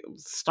 Like,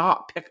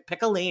 stop.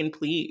 Pick a lane,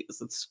 please.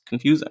 It's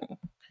confusing.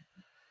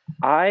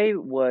 I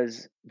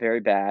was very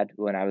bad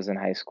when I was in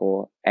high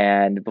school,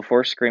 and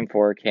before Scream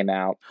 4 came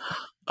out,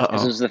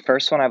 this was the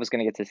first one I was going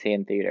to get to see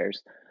in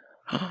theaters.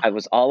 I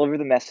was all over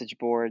the message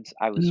boards.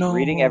 I was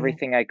reading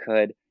everything I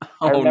could.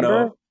 I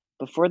remember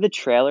before the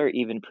trailer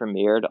even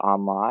premiered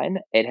online,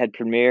 it had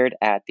premiered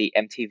at the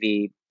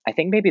MTV, I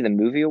think maybe the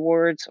Movie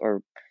Awards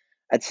or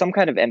at some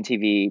kind of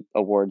MTV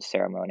awards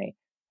ceremony.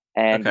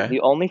 And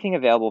the only thing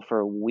available for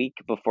a week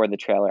before the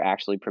trailer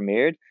actually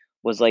premiered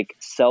was like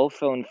cell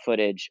phone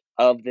footage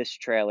of this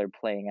trailer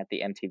playing at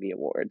the MTV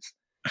Awards.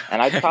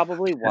 And I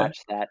probably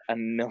watched that a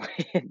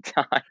million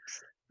times.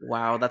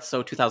 Wow, that's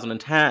so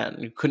 2010.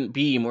 You couldn't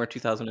be more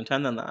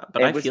 2010 than that.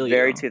 But I feel you.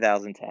 It was very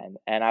 2010.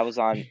 And I was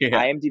on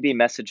IMDb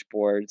message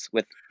boards,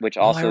 which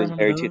also is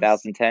very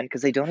 2010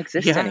 because they don't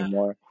exist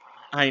anymore.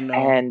 I know.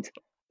 And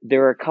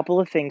there were a couple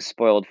of things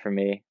spoiled for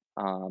me.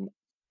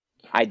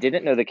 I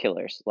didn't know the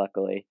killers,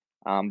 luckily.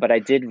 But I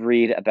did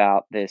read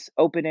about this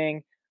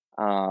opening.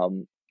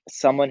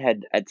 Someone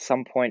had at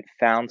some point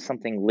found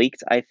something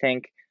leaked, I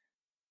think.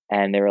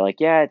 And they were like,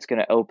 yeah, it's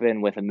going to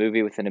open with a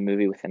movie within a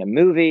movie within a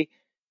movie.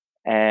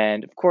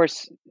 And of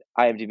course,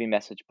 IMDb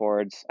message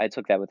boards, I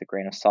took that with a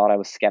grain of salt. I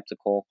was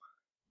skeptical,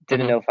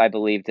 didn't know if I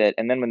believed it.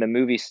 And then when the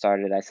movie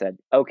started, I said,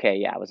 okay,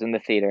 yeah, I was in the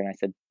theater and I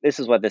said, this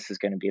is what this is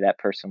going to be. That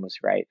person was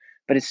right.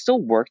 But it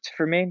still worked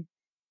for me.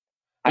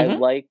 I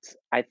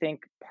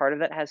think part of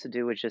that has to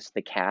do with just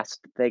the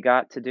cast they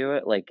got to do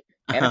it. Like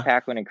Anna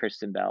Paquin and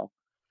Kristen Bell.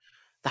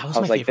 That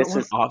was my favorite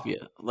one,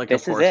 obvious. Like,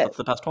 of course, that's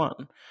the best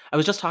one. I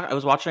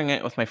was watching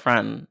it with my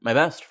friend, my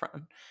best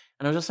friend.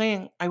 And I was just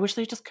saying, I wish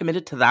they just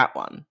committed to that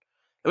one.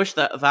 I wish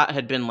that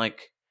had been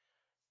like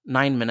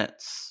 9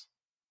 minutes.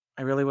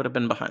 I really would have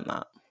been behind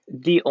that.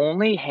 The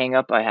only hang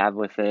up I have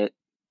with it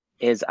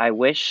is I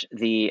wish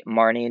the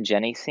Marnie and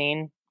Jenny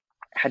scene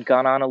had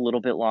gone on a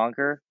little bit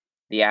longer.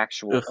 The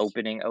actual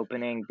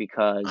opening,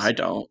 because I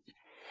don't.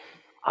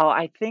 Oh,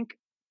 I think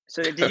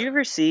so. Did you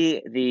ever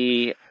see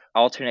the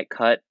alternate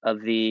cut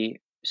of the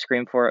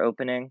Scream 4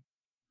 opening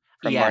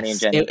from Marnie and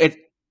Jenny?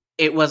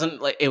 It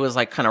wasn't like, it was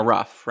like kind of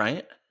rough,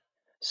 right?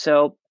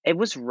 So it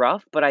was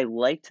rough, but I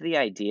liked the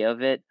idea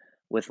of it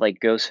with like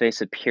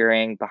Ghostface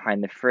appearing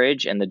behind the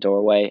fridge and the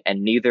doorway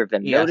and neither of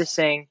them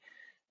noticing.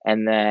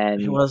 And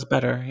then it was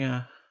better,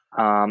 yeah.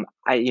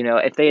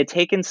 If they had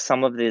taken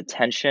some of the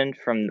attention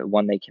from the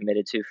one they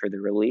committed to for the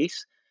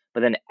release, but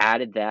then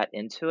added that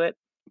into it,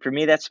 for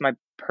me, that's my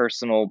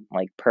personal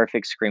like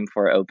perfect Scream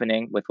 4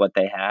 opening with what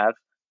they have.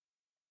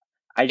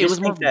 It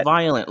was more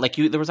violent. Like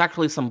there was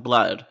actually some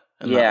blood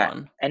in that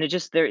one. And it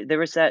just there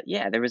was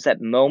that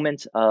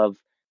moment of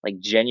like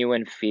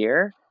genuine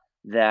fear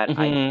that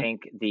I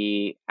think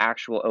the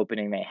actual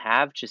opening they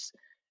have just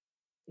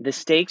the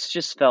stakes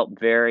just felt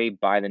very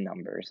by the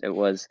numbers. It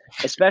was,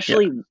 Yeah.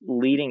 especially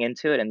leading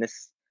into it, and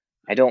this,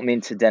 I don't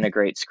mean to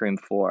denigrate Scream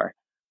 4,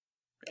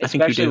 I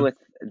think you especially do. with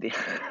the,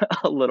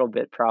 a little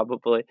bit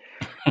probably,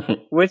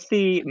 with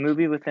the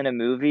movie within a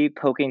movie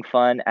poking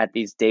fun at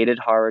these dated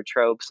horror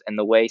tropes and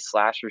the way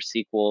slasher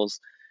sequels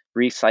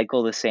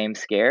recycle the same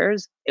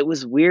scares. It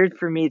was weird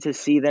for me to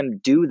see them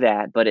do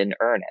that, but in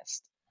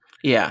earnest.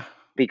 Yeah.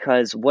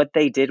 Because what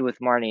they did with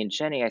Marnie and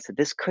Jenny, I said,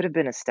 this could have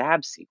been a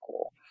Stab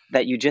sequel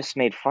that you just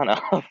made fun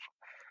of,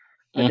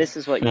 but this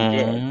is what you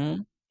did.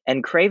 Mhm.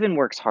 And Craven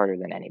works harder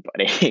than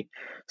anybody.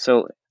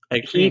 So I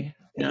agree.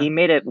 he Yeah.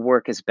 made it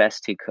work as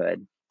best he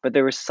could. But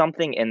there was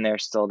something in there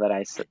still that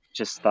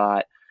just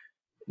thought,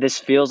 this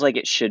feels like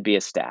it should be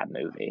a Stab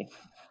movie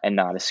and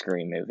not a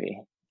Scream movie.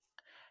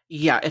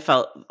 Yeah, it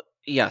felt,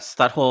 yes,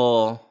 that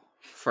whole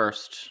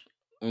first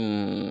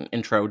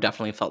intro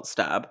definitely felt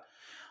Stab.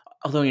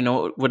 Although, you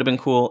know, it would have been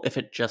cool if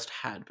it just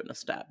had been a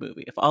Stab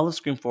movie. If all of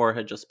Scream 4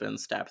 had just been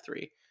Stab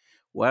 3.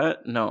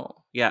 What?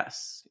 No.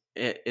 Yes,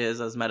 it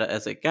is as meta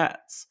as it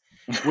gets.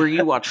 Were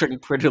you watching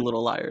Pretty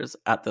Little Liars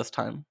at this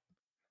time?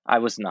 I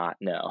was not,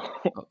 no.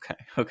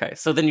 Okay.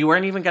 So then you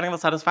weren't even getting the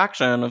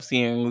satisfaction of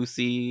seeing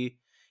Lucy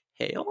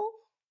Hale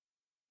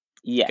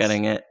Yes.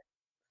 getting it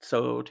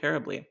so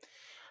terribly.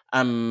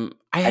 I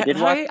did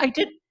watch.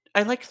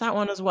 I liked that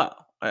one as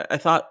well. I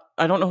thought,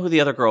 I don't know who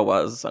the other girl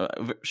was.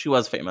 She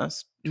was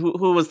famous.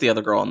 Who was the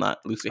other girl in that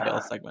Lucy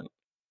Hale segment?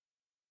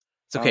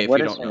 It's okay if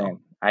what you is don't her know. name?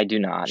 I do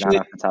not off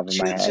the top of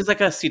my head. She's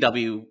like a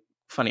CW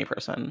funny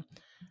person.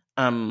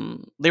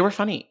 They were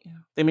funny.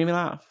 They made me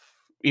laugh.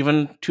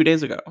 Even 2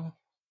 days ago.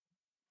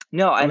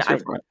 No, and here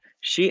for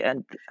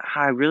it.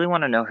 I really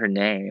want to know her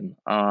name.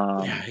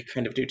 Yeah, I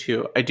kind of do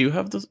too. I do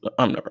have this.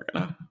 I'm never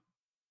gonna.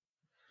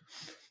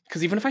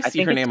 Because even if I see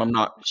think her it's name, I'm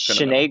not gonna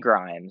Shanae know.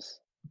 Grimes.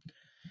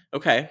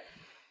 Okay.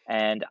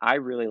 And I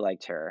really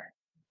liked her.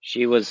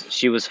 She was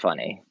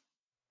funny.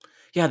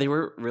 Yeah, they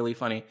were really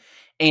funny.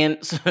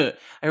 And so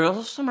I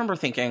also remember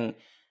thinking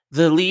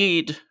the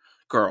lead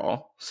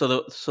girl, so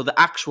the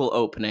actual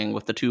opening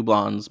with the two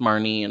blondes,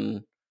 Marnie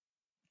and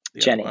the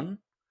Jenny. other one,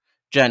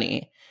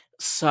 Jenny,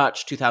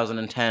 such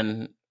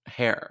 2010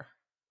 hair,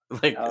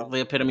 like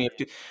the epitome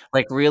of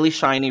like really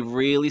shiny,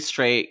 really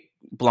straight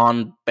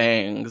blonde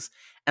bangs.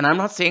 And I'm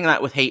not saying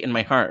that with hate in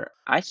my heart.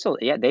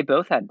 They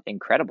both had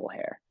incredible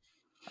hair.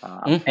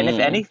 And if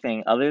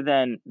anything, other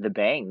than the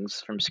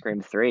bangs from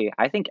Scream 3,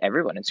 I think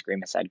everyone in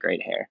Scream has had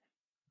great hair.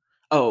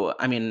 Oh,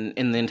 I mean,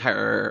 in the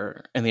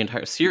entire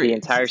series. The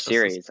entire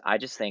series. I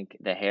just think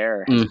the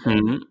hair has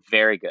been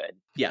very good.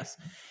 Yes.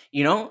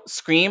 You know,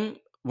 Scream,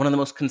 one of the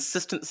most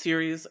consistent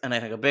series, and I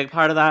think a big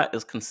part of that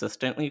is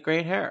consistently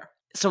great hair.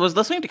 So I was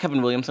listening to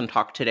Kevin Williamson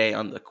talk today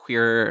on the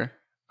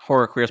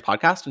Horror Queers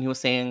podcast, and he was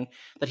saying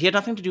that he had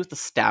nothing to do with the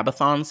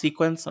Stabathon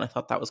sequence, and I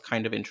thought that was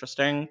kind of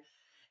interesting.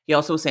 He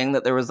also was saying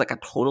that there was like a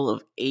total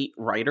of 8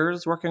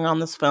 writers working on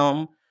this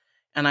film,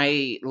 and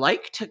I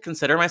like to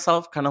consider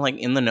myself kind of like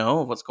in the know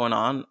of what's going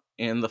on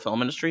in the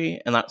film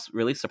industry, and that's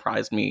really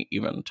surprised me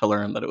even to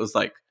learn that it was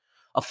like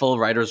a full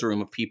writer's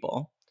room of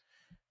people.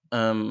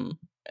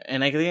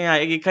 And I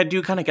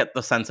do kind of get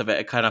the sense of it.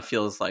 It kind of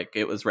feels like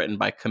it was written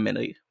by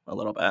committee a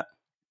little bit.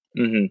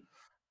 Mm-hmm.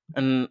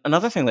 And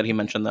another thing that he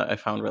mentioned that I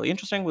found really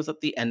interesting was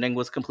that the ending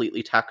was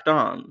completely tacked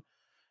on.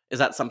 Is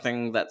that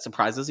something that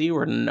surprises you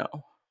or no?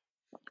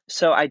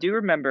 So I do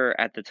remember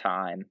at the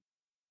time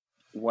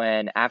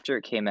when after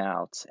it came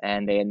out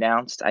and they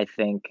announced, I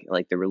think,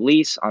 like the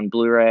release on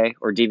Blu-ray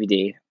or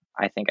DVD,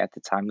 I think at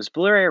the time. Was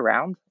Blu-ray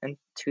around in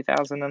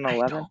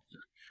 2011?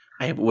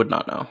 I would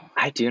not know.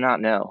 I do not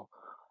know.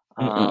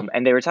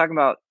 And they were talking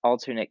about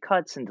alternate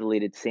cuts and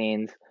deleted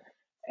scenes.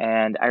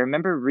 And I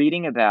remember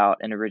reading about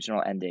an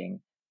original ending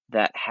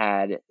that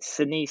had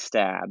Sydney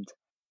stabbed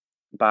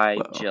by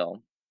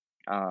Jill.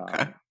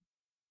 Okay.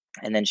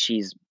 And then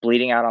she's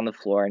bleeding out on the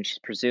floor and she's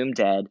presumed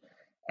dead.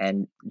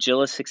 And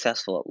Jill is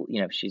successful.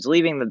 You know, she's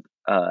leaving,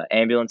 the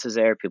ambulance is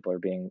there. People are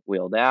being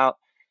wheeled out.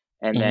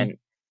 And then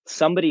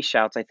somebody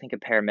shouts, I think a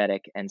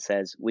paramedic, and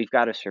says, "We've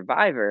got a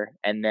survivor."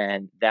 And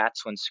then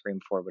that's when Scream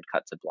 4 would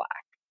cut to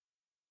black.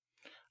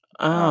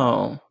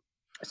 Oh.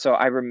 So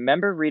I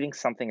remember reading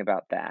something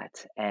about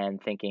that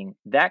and thinking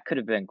that could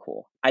have been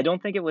cool. I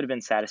don't think it would have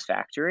been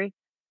satisfactory,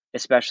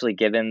 especially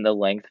given the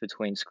length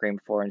between Scream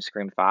 4 and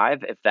Scream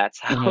 5, if that's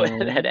how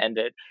it had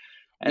ended.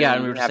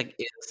 And we were just like,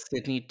 is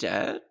Sydney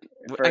dead?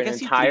 For an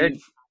entire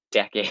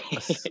decade.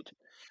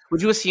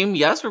 Would you assume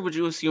yes or would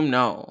you assume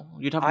no?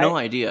 You'd have no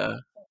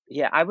idea.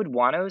 Yeah, I would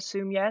want to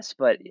assume yes,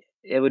 but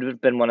it would have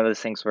been one of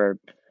those things where,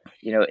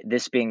 you know,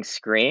 this being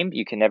Scream,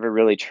 you can never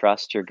really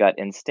trust your gut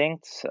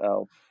instinct.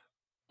 So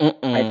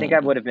I think I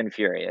would have been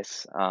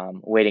furious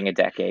waiting a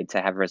decade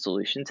to have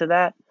resolution to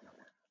that.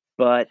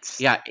 But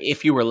yeah,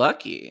 if you were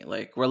lucky,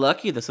 like we're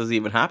lucky this is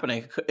even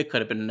happening. It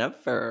could have been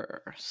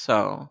never.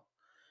 So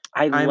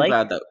I'm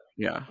glad that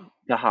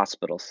the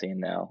hospital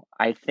scene though.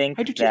 I think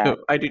I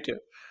do too.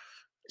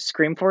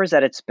 Scream 4 is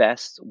at its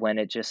best when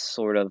it just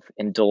sort of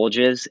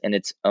indulges in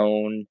its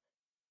own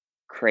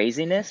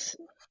craziness,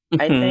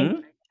 I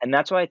think. And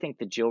that's why I think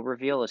the Jill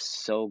reveal is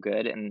so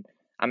good. And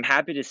I'm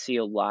happy to see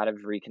a lot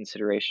of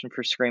reconsideration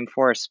for Scream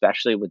 4,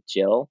 especially with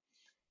Jill,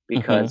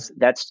 Mm-hmm. because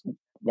that's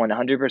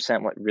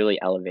 100% what really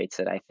elevates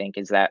it, I think,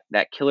 is that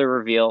killer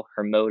reveal,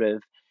 her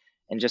motive,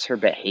 and just her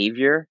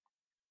behavior.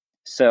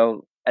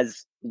 So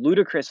as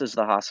ludicrous as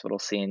the hospital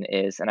scene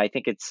is, and I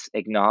think it's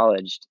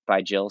acknowledged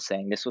by Jill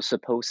saying this was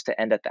supposed to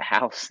end at the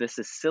house. This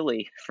is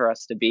silly for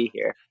us to be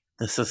here.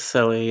 This is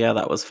silly. Yeah,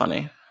 that was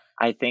funny.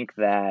 I think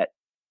that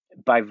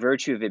by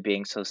virtue of it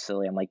being so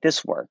silly, I'm like,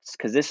 this works,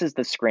 because this is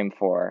the Scream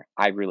 4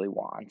 I really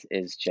want,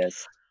 is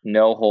just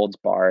no holds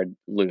barred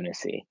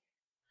lunacy.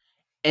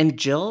 And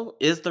Jill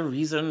is the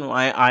reason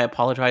why I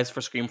apologize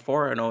for Scream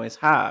 4 and always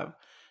have.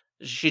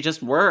 She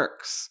just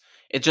works.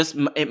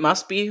 It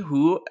must be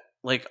who,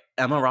 like,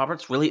 Emma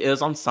Roberts really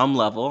is on some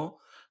level,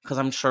 because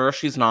I'm sure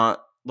she's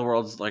not the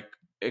world's, like,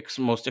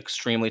 most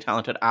extremely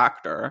talented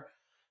actor.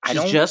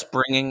 She's just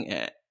bringing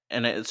it,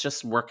 and it's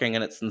just working,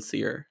 and it's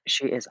sincere.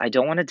 She is. I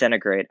don't want to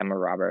denigrate Emma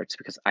Roberts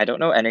because I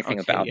don't know anything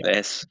Okay, about yeah.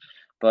 this,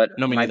 but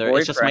No, me my neither.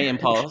 It's just my boyfriend,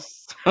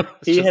 impulse. It's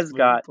he just has my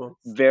got impulse.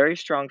 very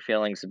strong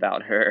feelings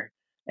about her,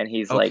 and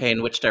he's like, Okay,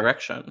 in which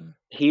direction?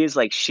 he is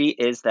like, she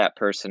is that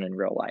person in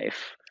real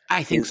life.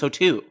 I think so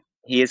too.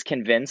 He is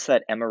convinced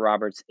that Emma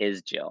Roberts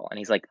is Jill, and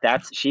he's like,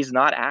 she's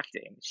not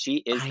acting. She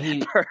is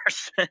that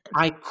person.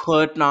 I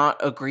could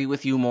not agree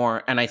with you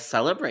more, and I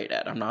celebrate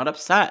it. I'm not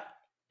upset.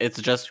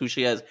 It's just who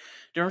she is. Do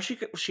you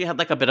remember she had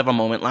like a bit of a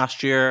moment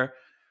last year?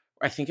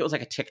 I think it was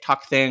like a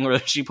TikTok thing where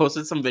she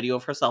posted some video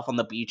of herself on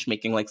the beach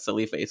making like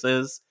silly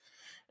faces,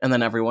 and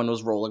then everyone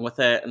was rolling with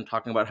it and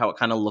talking about how it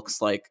kind of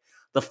looks like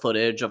the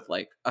footage of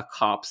like a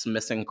cop's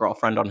missing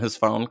girlfriend on his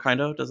phone. Kind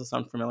of. Does it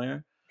sound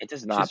familiar? It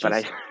does not,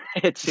 but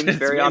it seems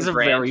very on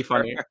brand. Very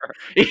funny.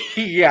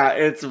 Yeah,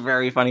 it's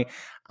very funny.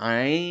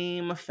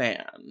 I'm a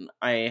fan.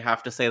 I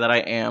have to say that I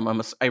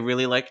am. I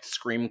really liked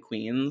Scream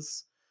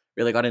Queens.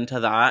 Really got into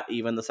that.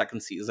 Even the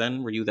second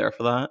season. Were you there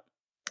for that?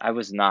 I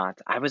was not.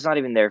 I was not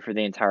even there for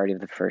the entirety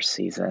of the first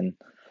season.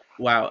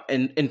 Wow.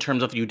 In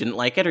terms of you didn't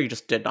like it, or you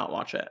just did not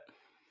watch it?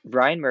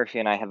 Ryan Murphy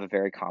and I have a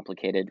very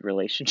complicated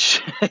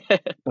relationship.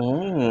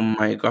 Oh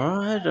my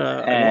god!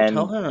 I won't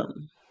tell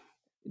him.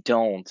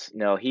 Don't.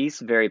 No, he's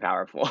very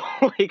powerful.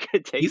 He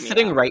could take. He's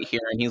sitting right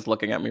here, and he's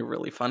looking at me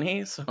really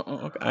funny. So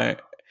okay,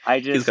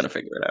 he's gonna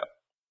figure it out.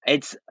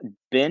 It's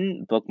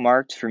been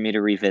bookmarked for me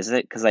to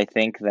revisit because I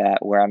think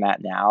that where I'm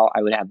at now,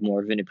 I would have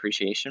more of an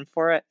appreciation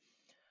for it.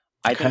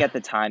 I think at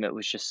the time it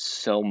was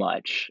just so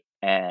much,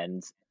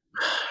 and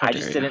I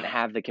just didn't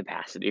have the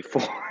capacity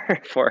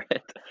for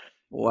it.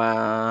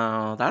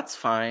 Wow, that's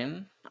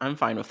fine. I'm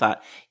fine with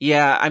that.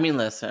 Yeah, I mean,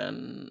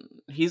 listen,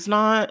 he's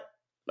not.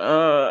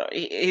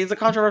 He's a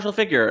controversial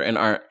figure in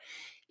art,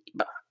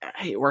 but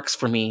it works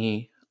for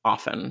me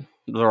often.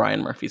 The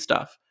Ryan Murphy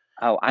stuff.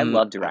 Oh, I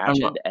loved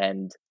Ratched,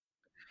 and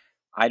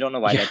I don't know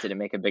why that didn't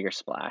make a bigger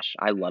splash.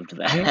 I loved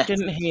that. I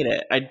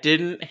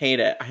didn't hate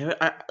it.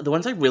 The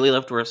ones I really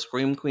loved were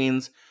Scream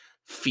Queens,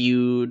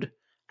 Feud.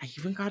 I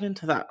even got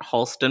into that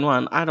Halston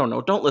one. I don't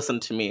know. Don't listen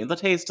to me. The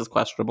taste is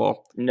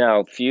questionable.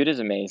 No, Feud is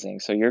amazing.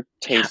 So your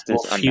taste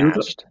is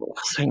unmatched. Feud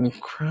was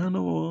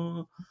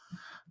incredible.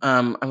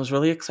 I was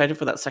really excited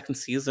for that second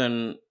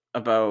season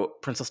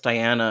about Princess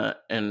Diana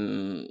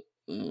and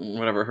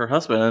whatever her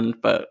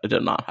husband, but it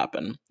did not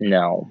happen.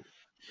 No.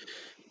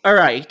 All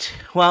right.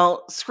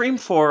 Well, Scream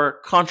 4,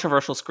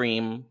 controversial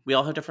Scream. We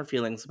all have different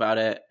feelings about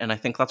it, and I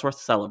think that's worth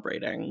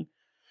celebrating.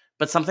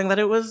 But something that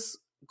it was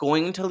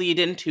going to lead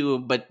into,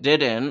 but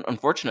didn't,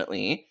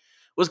 unfortunately,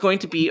 was going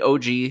to be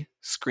OG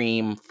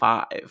Scream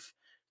 5.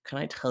 Can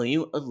I tell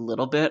you a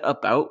little bit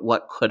about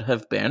what could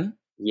have been?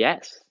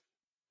 Yes.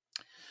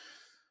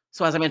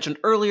 So as I mentioned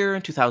earlier,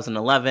 in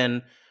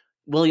 2011,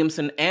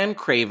 Williamson and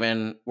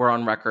Craven were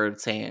on record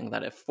saying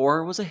that if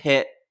 4 was a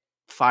hit,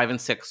 5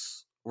 and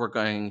 6 were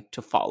going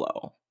to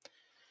follow.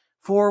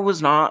 4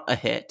 was not a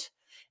hit,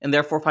 and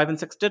therefore 5 and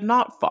 6 did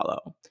not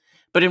follow.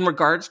 But in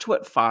regards to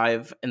what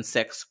 5 and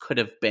 6 could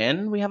have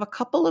been, we have a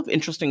couple of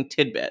interesting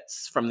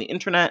tidbits from the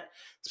internet,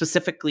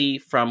 specifically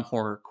from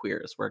Horror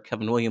Queers, where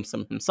Kevin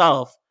Williamson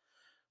himself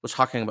was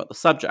talking about the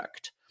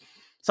subject.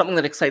 Something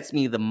that excites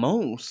me the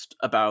most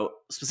about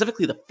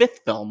specifically the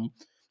 5th film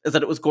is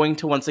that it was going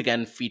to once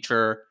again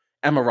feature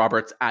Emma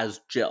Roberts as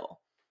Jill.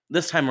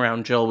 This time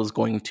around, Jill was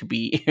going to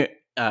be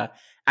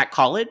at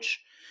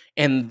college,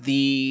 and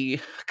the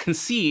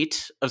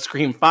conceit of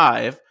Scream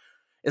 5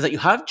 is that you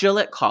have Jill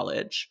at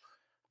college.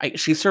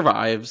 She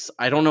survives.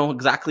 I don't know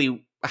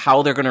exactly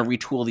how they're going to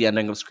retool the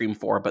ending of Scream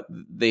 4, but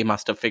they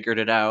must have figured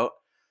it out.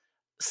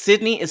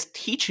 Sydney is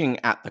teaching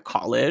at the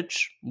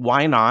college.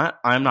 Why not?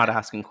 I'm not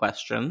asking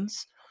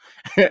questions.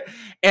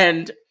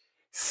 And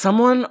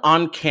someone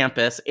on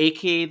campus,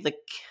 aka the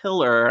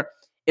killer,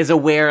 is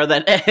aware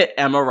that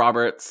Emma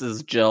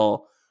Roberts'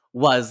 Jill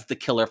was the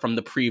killer from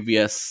the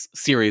previous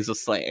series of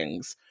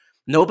slayings.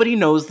 Nobody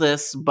knows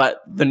this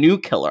but the new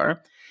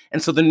killer.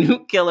 And so the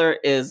new killer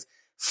is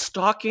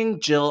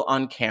stalking Jill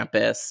on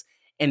campus,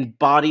 and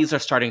bodies are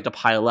starting to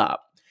pile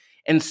up.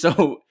 And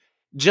so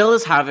Jill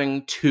is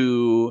having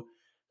to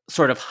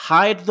sort of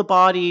hide the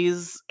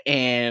bodies,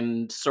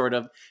 and sort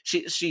of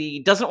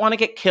she doesn't want to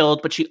get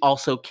killed, but she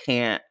also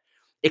can't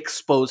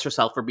expose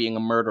herself for being a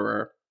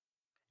murderer,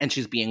 and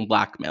she's being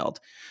blackmailed.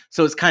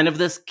 So it's kind of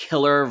this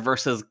killer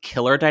versus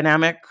killer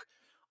dynamic,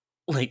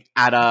 like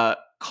at a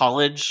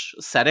college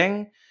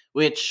setting,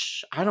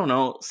 which, I don't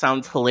know,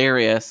 sounds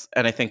hilarious,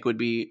 and I think would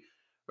be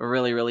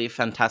really, really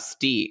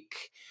fantastic.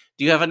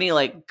 Do you have any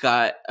like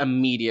gut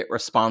immediate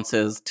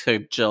responses to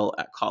Jill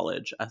at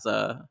college as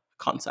a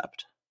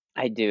concept?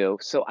 I do.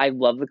 So I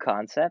love the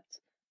concept,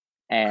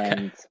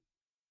 and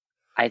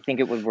I think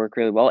it would work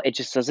really well. It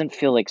just doesn't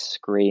feel like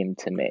Scream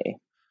to me.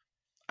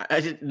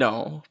 I didn't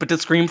know, but did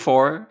Scream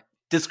 4?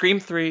 Did Scream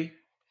 3?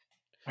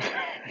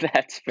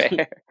 That's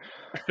fair.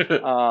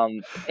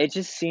 It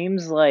just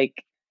seems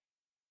like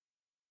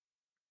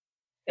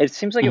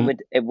Mhm.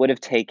 it would have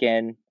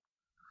taken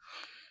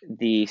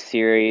the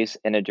series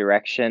in a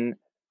direction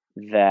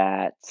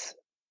that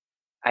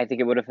I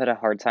think it would have had a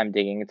hard time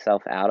digging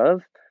itself out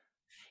of.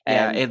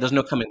 Yeah, And there's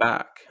no coming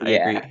back. I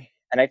yeah, agree.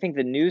 and I think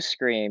the new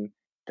Scream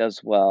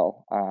does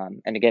well.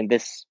 And again,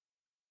 this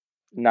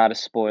not a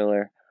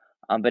spoiler,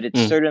 but it's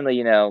Mm.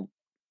 certainly,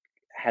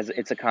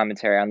 it's a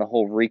commentary on the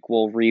whole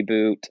requel,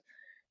 reboot,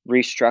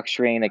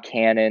 restructuring the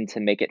canon to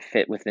make it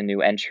fit with the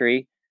new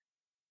entry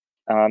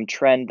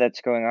trend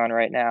that's going on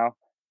right now.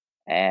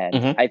 And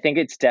Mhm. I think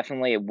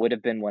it would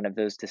have been one of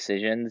those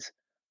decisions,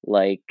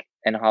 like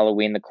in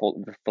Halloween, the Cult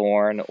of the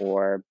Thorn,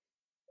 or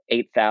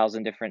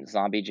 8,000 different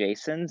zombie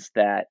Jasons,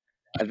 that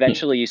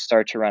eventually you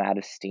start to run out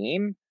of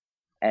steam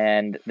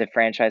and the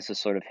franchise has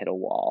sort of hit a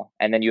wall.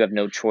 And then you have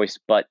no choice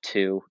but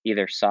to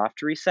either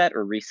soft reset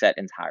or reset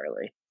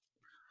entirely.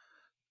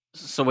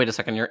 So wait a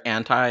second, you're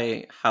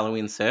anti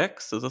Halloween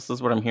 6? So this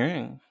is what I'm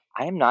hearing.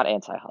 I am not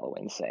anti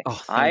Halloween 6. Oh,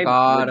 thank I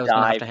God. would I was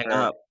gonna have die to hang for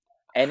up.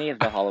 any of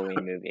the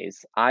Halloween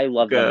movies. I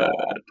love them Good.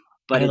 all.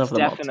 But I it's love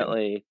them all too.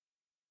 definitely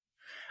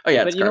Oh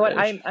yeah, it's But you know what?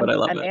 garbage, but I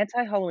love I'm it.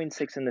 anti Halloween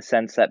 6 in the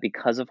sense that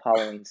because of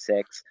Halloween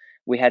 6,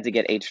 we had to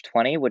get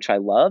H20, which I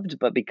loved,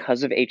 but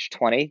because of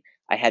H20,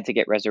 I had to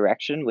get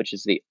Resurrection, which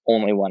is the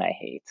only one I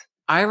hate.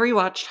 I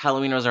rewatched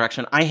Halloween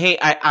Resurrection.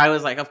 I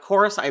was like, of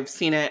course I've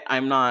seen it.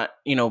 I'm not,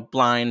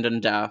 blind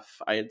and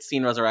deaf. I had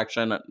seen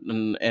Resurrection,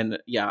 and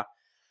yeah.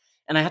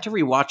 And I had to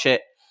rewatch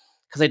it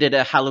because I did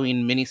a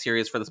Halloween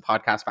miniseries for this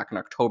podcast back in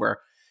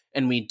October,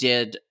 and we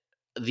did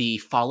the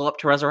follow-up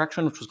to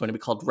Resurrection, which was going to be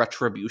called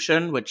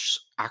Retribution, which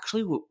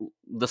actually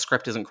the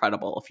script is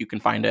incredible if you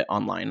can find it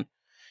online.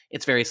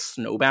 It's very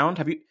snowbound.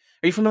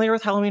 Are you familiar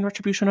with Halloween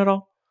Retribution at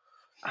all?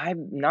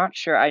 I'm not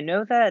sure. I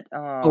know that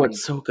Oh,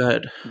 it's so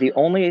good. the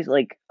only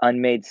like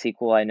unmade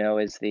sequel I know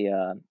is the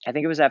I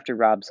think it was after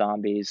Rob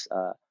Zombie's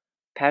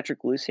Patrick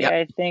Lussier, Yeah.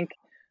 I think.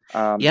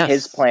 Yes.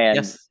 His plan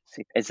Yes.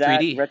 is that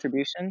 3D.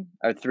 Retribution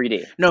or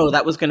 3D? No,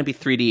 that was going to be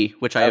 3D,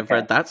 which I have Okay.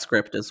 read that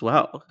script as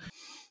well.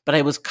 But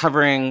I was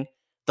covering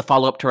the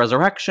follow-up to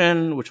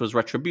Resurrection, which was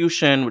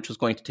Retribution, which was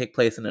going to take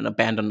place in an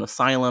abandoned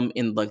asylum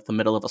in like the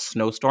middle of a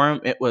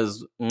snowstorm. It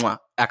was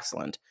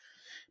excellent.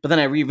 But then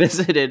I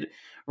revisited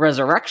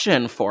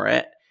Resurrection for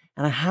it,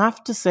 and I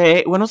have to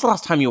say, when was the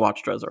last time you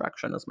watched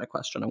Resurrection is my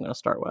question I'm going to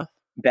start with.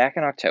 Back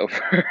in October.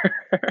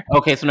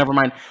 Okay, so never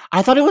mind.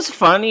 I thought it was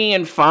funny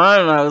and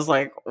fun. I was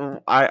like,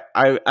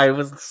 I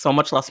was so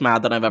much less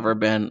mad than I've ever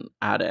been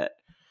at it.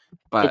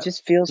 But It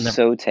just feels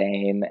so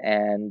tame,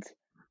 and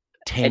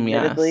tame,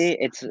 admittedly,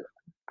 yes.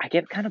 I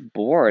get kind of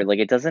bored. Like,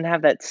 it doesn't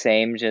have that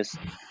same just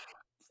Oh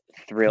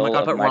thrill my God,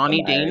 of but Michael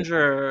Ronnie Myers.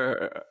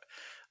 Danger.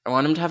 I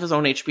want him to have his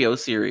own HBO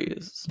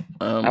series.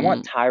 I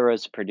want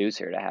Tyra's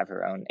producer to have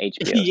her own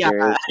HBO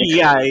Yeah,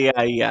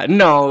 series. yeah.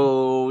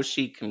 No,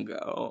 she can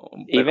go.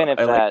 But Even if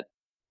I like that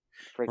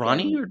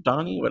Ronnie freaking or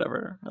Donnie,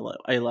 whatever.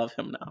 I love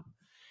him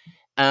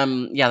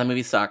now. Yeah, the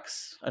movie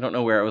sucks. I don't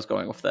know where I was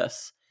going with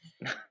this.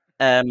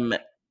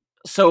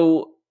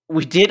 So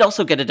we did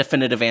also get a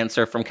definitive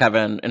answer from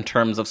Kevin in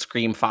terms of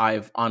Scream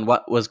 5 on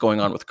what was going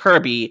on with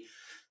Kirby.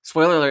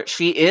 Spoiler alert,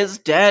 she is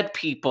dead,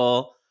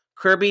 people.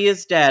 Kirby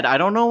is dead. I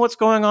don't know what's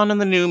going on in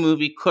the new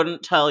movie,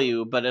 couldn't tell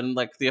you, but in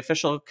like the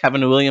official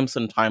Kevin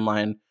Williamson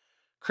timeline,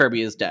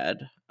 Kirby is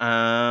dead.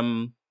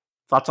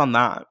 Thoughts on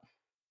that?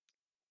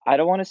 I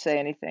don't want to say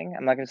anything.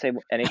 I'm not going to say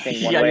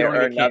anything one Yeah, way you don't or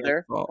want to get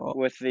another canceled.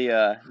 with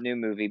the new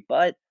movie,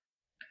 but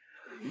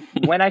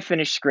when I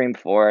finished Scream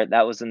 4,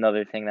 that was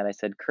another thing that I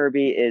said.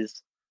 Kirby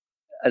is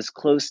as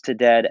close to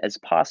dead as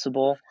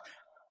possible.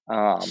 She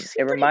It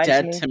seemed pretty reminds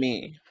dead me to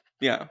me.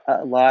 Yeah.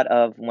 a lot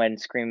of when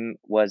Scream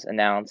was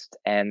announced,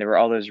 and there were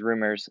all those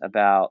rumors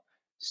about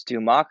Stu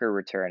Macher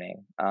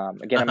returning.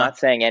 Again, I'm not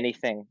saying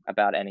anything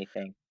about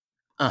anything.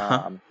 Just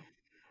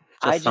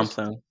I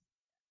something.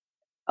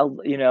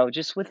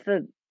 just with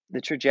the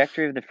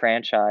trajectory of the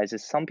franchise,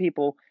 is some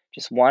people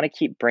just want to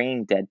keep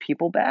bringing dead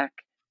people back,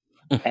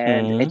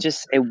 and it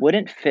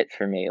wouldn't fit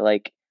for me.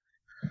 Like,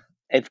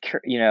 if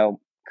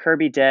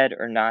Kirby dead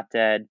or not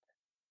dead,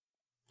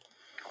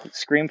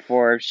 Scream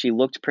 4, she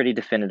looked pretty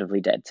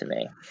definitively dead to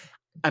me.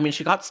 I mean,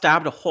 she got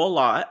stabbed a whole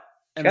lot.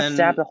 She got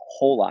stabbed a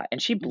whole lot,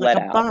 and she bled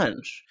like a out.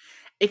 bunch.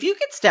 if you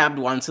get stabbed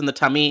once in the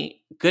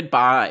tummy,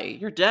 goodbye.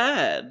 You're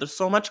dead. There's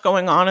so much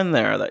going on in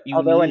there that you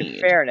Although in need.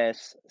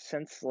 fairness,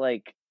 since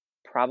like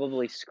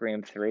probably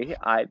Scream 3,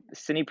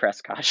 Sidney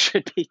Prescott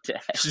should be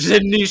dead.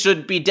 Sydney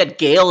should be dead.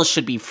 Gail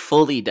should be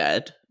fully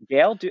dead.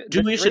 Gail,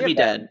 Julie should be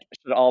dead.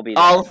 Should all be dead.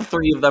 All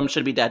three of them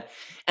should be dead.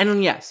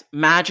 And yes,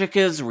 magic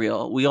is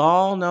real. We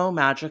all know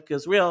magic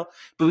is real,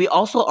 but we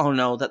also all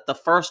know that the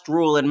first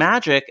rule in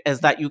magic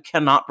is that you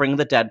cannot bring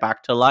the dead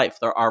back to life.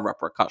 There are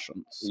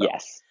repercussions. So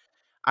Yes.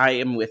 I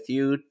am with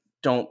you.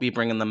 Don't be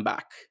bringing them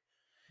back.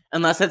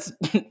 Unless it's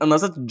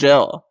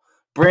Jill.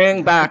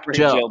 Bring back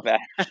Jill. Jill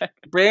back.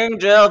 Bring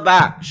Jill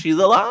back. She's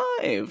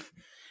alive.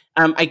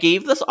 I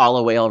gave this all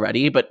away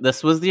already, but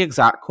this was the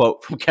exact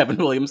quote from Kevin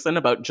Williamson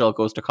about Jill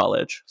goes to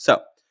college.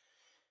 So,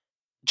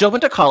 Jill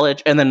went to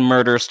college and then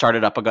murder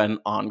started up again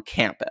on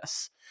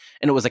campus.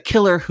 And it was a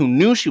killer who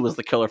knew she was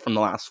the killer from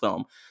the last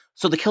film.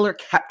 So the killer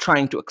kept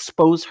trying to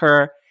expose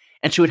her,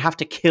 and she would have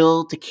to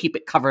kill to keep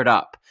it covered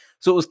up.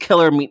 So it was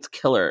killer meets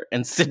killer,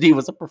 and Sydney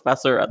was a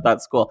professor at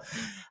that school.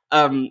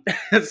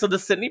 So the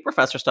Sydney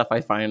professor stuff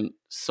I find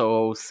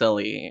so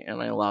silly,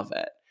 and I love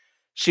it.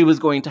 She was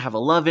going to have a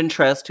love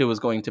interest who was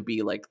going to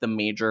be like the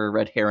major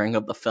red herring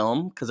of the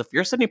film. Because if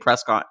you're Sidney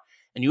Prescott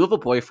and you have a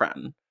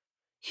boyfriend,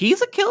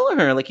 he's a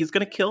killer. Like, he's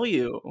going to kill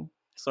you.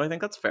 So I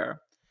think that's fair.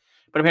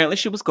 But apparently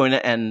she was going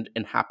to end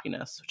in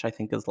happiness, which I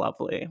think is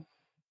lovely.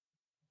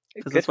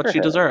 Because that's what she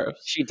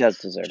deserves. She does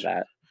deserve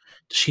that.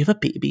 Does she have a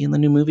baby in the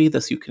new movie?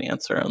 This you can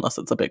answer, unless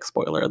it's a big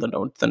spoiler. Then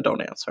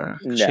don't answer.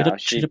 No,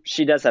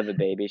 she does have a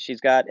baby. She's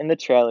got, in the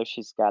trailer,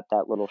 she's got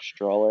that little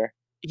stroller.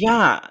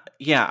 Yeah.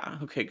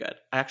 Okay, good.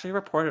 I actually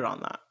reported on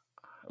that,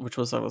 which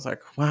was, I was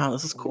like, wow,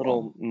 this is cool.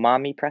 Little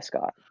mommy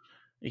Prescott.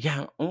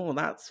 Yeah. Oh,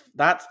 that's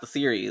the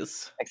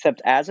series. Except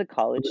as a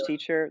college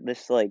teacher,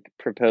 this like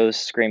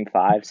proposed Scream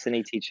 5,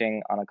 Sydney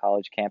teaching on a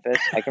college campus,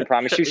 I can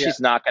promise you she's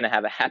not going to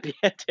have a happy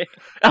ending.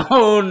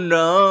 Oh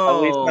no.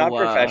 At least not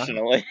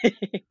professionally.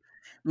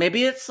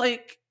 Maybe it's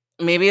like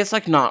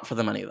not for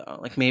the money though.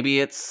 Like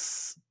maybe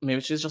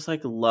she's just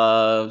like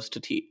loves to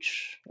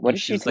teach. What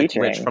is she she's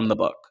teaching? Like rich from the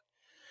book.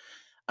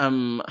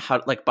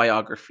 How like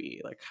biography,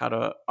 like how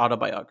to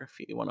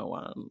autobiography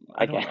 101.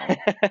 I don't know.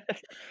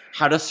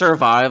 How to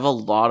survive a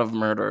lot of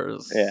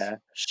murders. Yeah.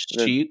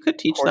 She could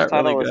teach that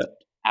really good.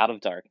 Out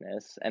of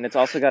Darkness, and it's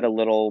also got a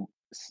little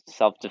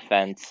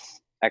self-defense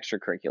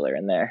extracurricular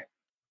in there.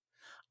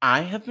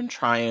 I have been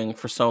trying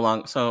for so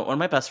long. So one of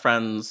my best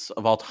friends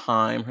of all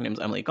time, her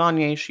name's Emily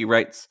Gagne. She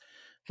writes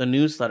the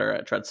newsletter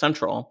at Dread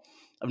Central.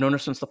 I've known her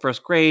since the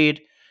first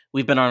grade.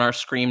 We've been on our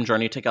Scream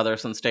journey together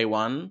since day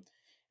one.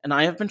 And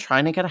I have been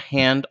trying to get a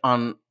hand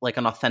on like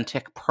an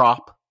authentic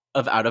prop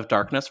of Out of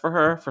Darkness for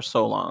her for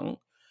so long.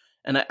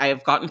 And I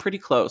have gotten pretty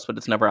close, but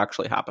it's never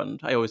actually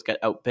happened. I always get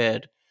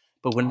outbid.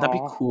 But wouldn't that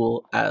be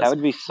cool as that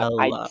would be so,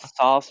 I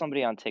saw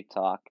somebody on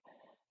TikTok.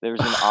 There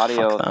was an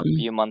audio a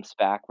few months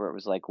back where it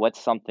was like,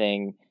 what's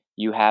something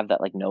you have that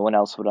like no one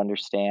else would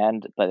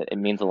understand, but it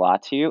means a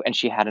lot to you? And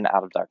she had an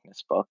Out of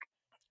Darkness book.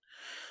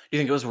 Do you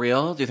think it was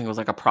real? Do you think it was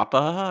like a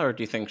propa, or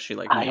do you think she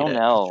like made I don't it?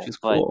 know, She's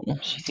but cool.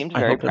 she seemed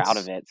very proud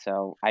of it.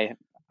 So I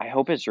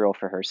hope it's real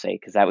for her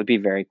sake, because that would be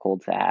very cool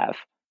to have.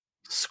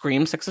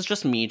 Scream 6 is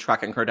just me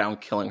tracking her down,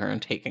 killing her,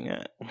 and taking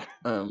it.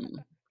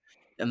 And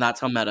that's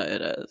how meta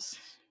it is.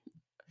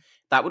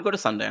 That would go to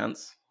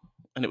Sundance,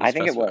 and it would. I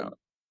think it would. Out.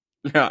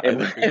 Yeah,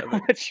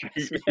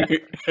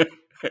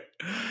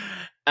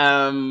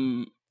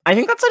 I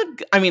think that's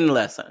I mean,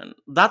 listen,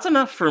 that's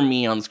enough for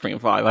me on Scream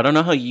 5. I don't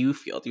know how you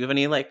feel. Do you have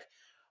any like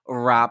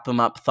wrap them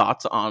up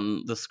thoughts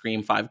on the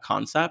Scream 5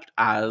 concept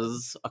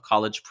as a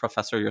college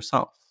professor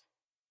yourself?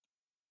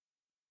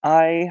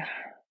 I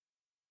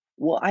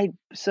like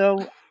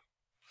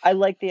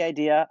the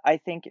idea. I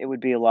think it would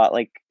be a lot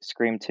like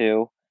Scream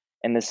 2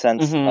 in the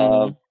sense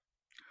of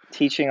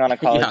teaching on a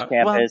college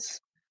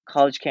campus.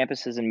 College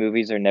campuses and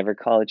movies are never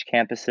college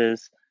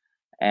campuses.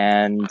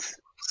 And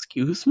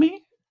excuse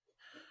me?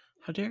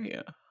 How dare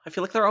you? I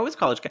feel like they're always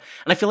college and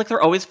I feel like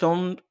they're always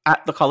filmed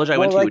at the college I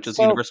went to, which is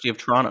the University of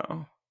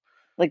Toronto.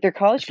 Like they're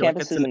college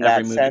campuses in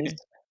that sense,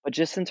 but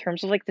just in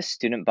terms of like the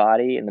student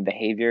body and the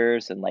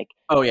behaviors and like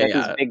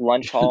these big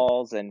lunch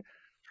halls and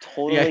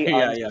totally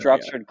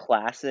unstructured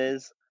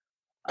classes.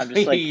 I'm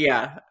just like, you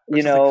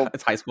know, like,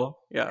 it's high school.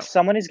 Yeah.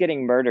 Someone is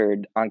getting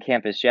murdered on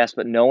campus, yes,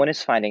 but no one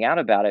is finding out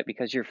about it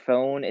because your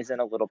phone is in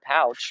a little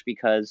pouch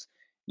because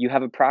you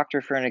have a proctor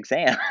for an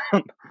exam.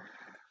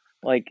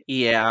 Like,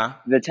 the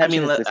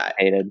attention is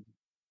dissipated.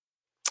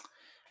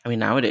 I mean,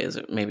 nowadays,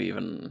 maybe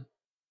even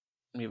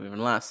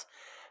less.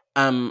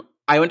 I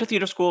went to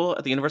theater school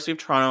at the University of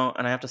Toronto,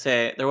 and I have to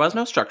say, there was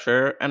no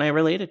structure, and I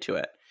related to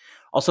it.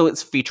 Also,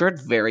 it's featured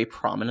very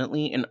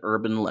prominently in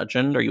Urban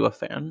Legend. Are you a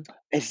fan?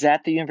 Is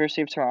that the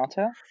University of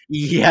Toronto?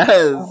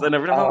 Yes, and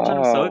every time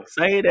I'm so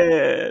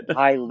excited.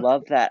 I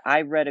love that.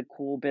 I read a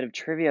cool bit of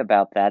trivia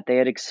about that. They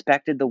had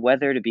expected the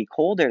weather to be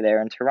colder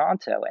there in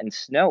Toronto and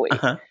snowy,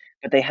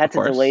 but they had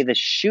to delay the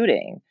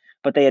shooting.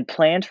 But they had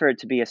planned for it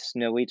to be a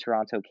snowy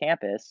Toronto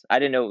campus. I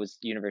didn't know it was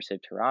University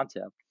of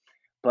Toronto,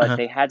 but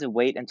they had to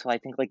wait until I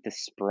think like the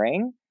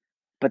spring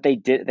but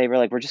they were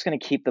like, we're just going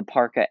to keep the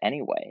parka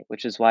anyway,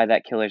 which is why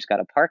that killer's got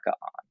a parka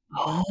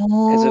on.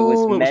 Because it was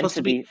Oh, it was meant supposed to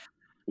to be. be.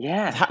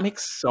 Yeah, That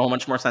makes so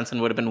much more sense and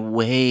would have been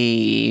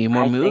way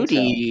more I think so.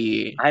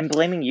 moody. I'm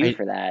blaming you I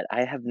for that.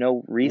 I have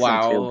no reason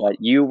to, Wow. but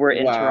you were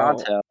in Wow.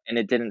 Toronto and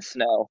it didn't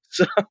snow.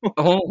 So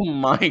Oh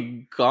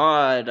my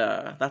god.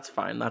 That's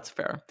fine. That's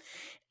fair.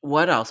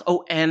 What else?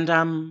 Oh, and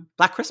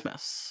Black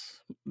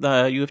Christmas.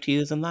 The U of T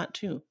is in that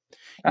too.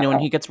 You know, when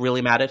he gets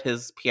really mad at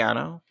his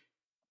piano.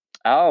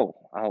 oh,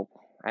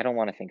 I don't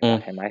want to think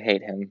about Mm. him. I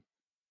hate him.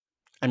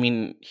 I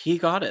mean, he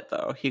got it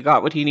though. He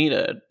got what he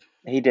needed.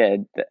 He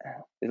did.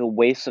 The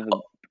waste of a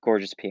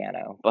gorgeous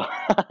piano, but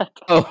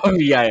Oh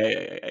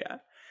yeah.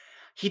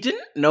 He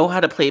didn't know how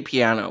to play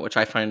piano, which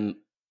I find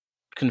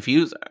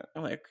confusing.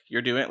 Like,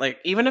 you're doing, like,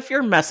 even if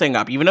you're messing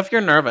up, even if you're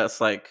nervous,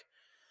 like,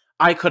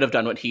 I could have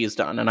done what he's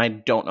done, and I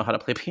don't know how to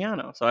play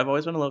piano. So I've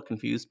always been a little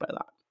confused by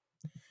that.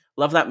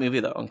 Love that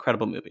movie though.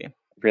 Incredible movie.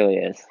 really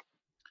is.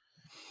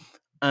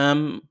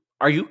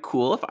 Are you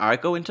cool if I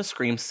go into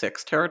Scream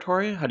 6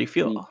 territory? How do you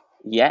feel?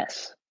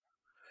 Yes.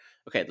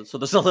 Okay, so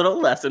there's a little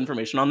less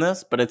information on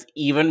this, but it's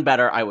even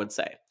better, I would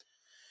say.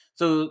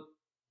 So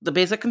the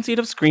basic conceit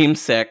of Scream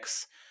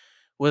 6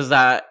 was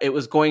that it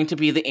was going to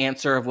be the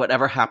answer of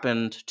whatever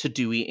happened to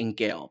Dewey and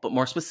Gale. But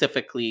more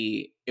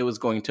specifically, it was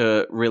going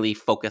to really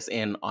focus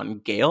in on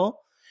Gale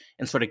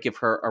and sort of give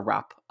her a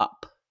wrap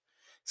up.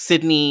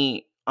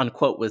 Sydney,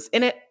 unquote, was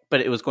in it,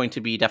 but it was going to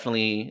be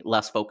definitely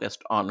less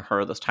focused on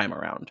her this time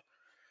around.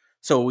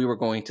 So we were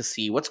going to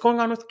see what's going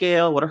on with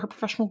Gale, what are her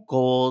professional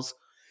goals.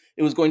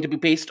 It was going to be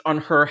based on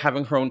her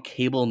having her own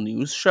cable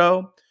news show.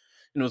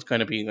 And it was going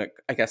to be, like,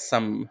 I guess,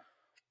 some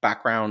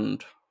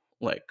background,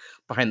 like,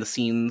 behind the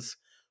scenes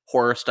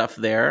horror stuff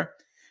there.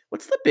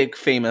 What's the big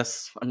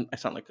famous, I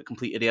sound like a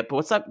complete idiot, but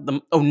what's that?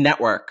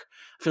 Network.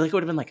 I feel like it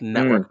would have been like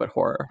Network, but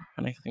horror.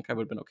 And I think I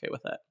would have been okay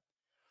with it.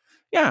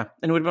 Yeah.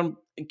 And it would have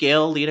been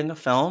Gale leading a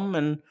film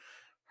and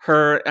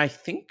her, I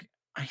think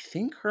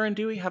her and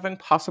Dewey having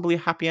possibly a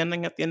happy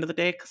ending at the end of the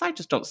day, because I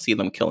just don't see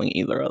them killing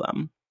either of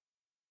them.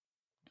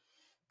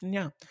 And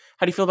yeah.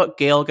 How do you feel about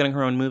Gale getting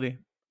her own movie?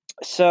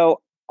 So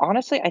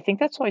honestly, I think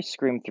that's why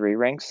Scream 3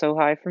 ranks so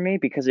high for me,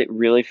 because it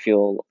really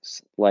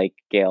feels like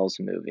Gale's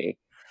movie.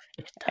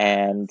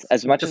 And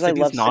as much as I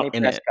love Sidney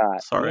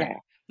Prescott,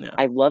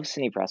 I love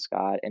Sidney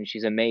Prescott and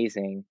she's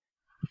amazing,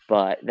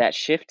 but that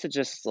shift to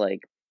just like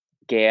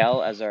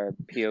Gale as our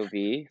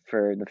POV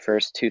for the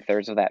first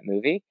 2/3 of that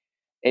movie,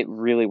 it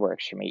really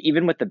works for me.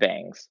 Even with the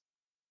bangs,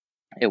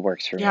 it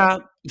works for me.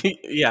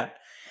 Yeah.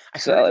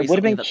 So it would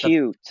have been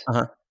cute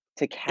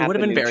to cap a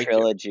new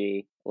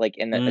trilogy, like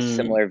in a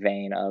similar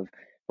vein of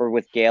we're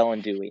with Gale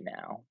and Dewey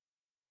now.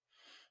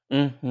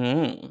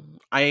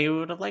 I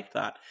would have liked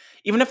that.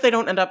 Even if they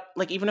don't end up,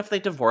 like, even if they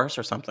divorce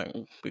or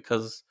something,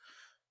 because,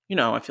 you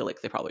know, I feel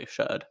like they probably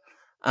should.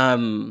 I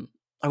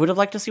would have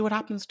liked to see what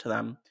happens to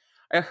them.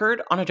 I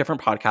heard on a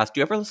different podcast, do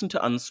you ever listen to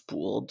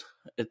Unspooled?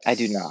 I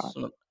do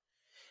not.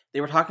 They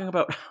were talking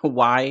about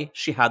why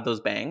she had those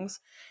bangs,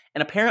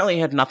 and apparently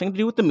it had nothing to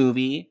do with the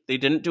movie. They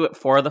didn't do it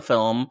for the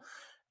film.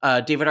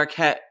 David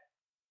Arquette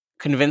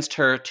convinced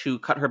her to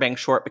cut her bangs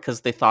short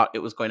because they thought it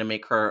was going to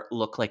make her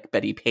look like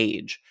Betty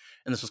Page.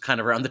 And this was kind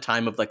of around the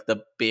time of like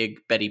the big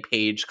Betty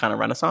Page kind of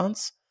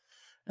renaissance.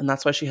 And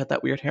that's why she had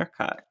that weird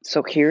haircut.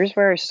 So here's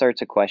where I start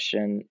to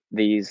question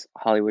these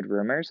Hollywood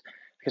rumors,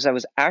 because I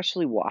was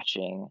actually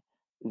watching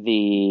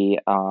the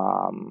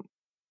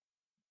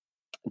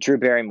Drew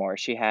Barrymore.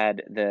 She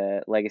had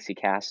the Legacy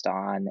cast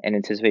on in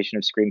anticipation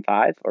of Scream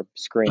 5 or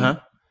Scream.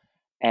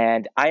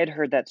 And I had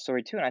heard that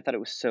story too, and I thought it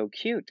was so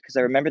cute because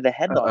I remember the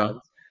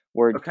headlines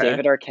where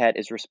David Arquette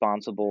is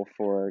responsible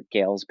for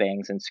Gale's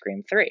bangs in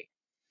Scream 3.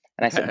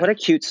 And I said, what a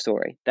cute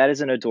story. That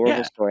is an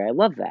adorable story. I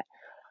love that.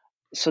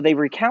 So they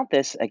recount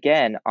this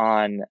again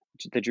on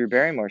the Drew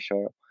Barrymore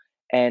show.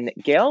 And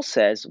Gale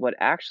says what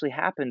actually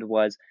happened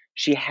was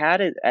she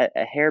had a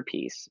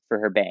hairpiece for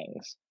her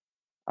bangs.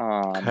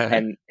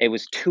 And it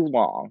was too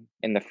long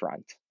in the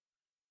front.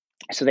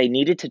 So they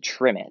needed to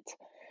trim it.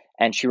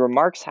 And she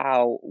remarks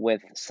how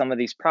with some of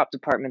these prop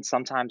departments,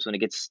 sometimes when it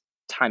gets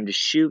time to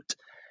shoot,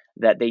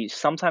 that they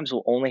sometimes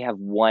will only have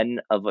one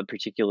of a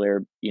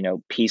particular,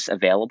 piece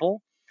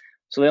available.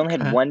 So they only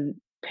had one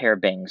pair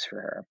of bangs for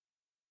her.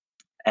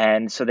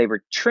 And so they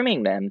were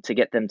trimming them to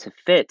get them to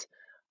fit.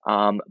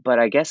 But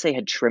I guess they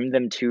had trimmed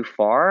them too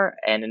far.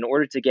 And in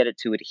order to get it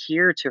to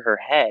adhere to her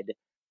head,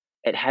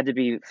 it had to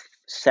be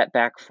set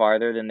back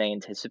farther than they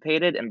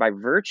anticipated. And by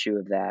virtue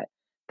of that,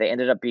 they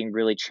ended up being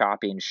really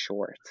choppy and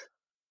short.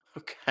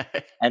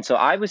 Okay. And so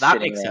I was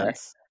sitting there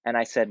and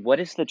I said, what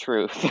is the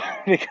truth?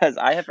 Because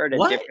I have heard a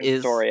different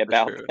story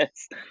about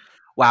this.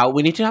 Wow,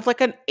 we need to have like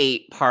an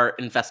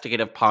 8-part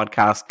investigative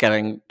podcast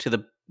getting to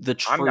the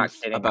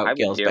truth about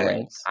Gale's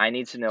bangs. I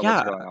need to know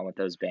what's going on with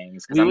those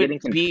bangs because I'm getting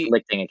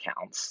conflicting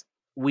accounts.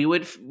 We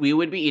would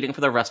be eating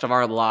for the rest of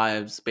our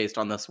lives based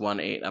on this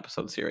 8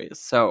 episode series.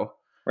 So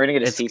we're gonna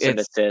get a cease and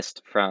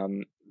desist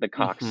from the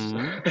Cox.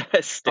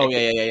 Oh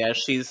yeah.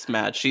 She's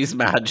mad. She's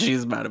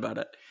mad about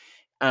it.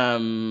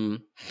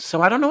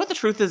 So I don't know what the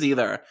truth is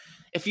either.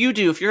 If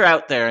you're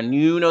out there and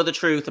you know the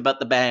truth about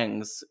the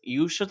bangs,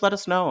 you should let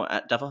us know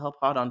at Devil Hell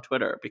Pod on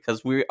Twitter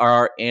because we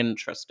are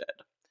interested.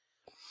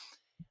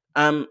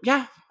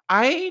 Yeah,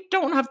 I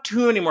don't have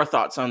too many more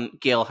thoughts on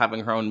Gail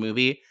having her own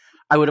movie.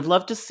 I would have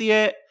loved to see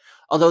it,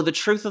 although the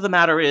truth of the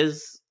matter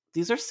is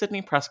these are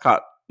Sidney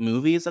Prescott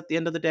movies at the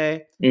end of the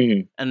day,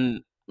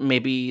 and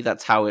maybe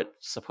that's how it's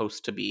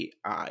supposed to be.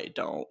 I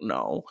don't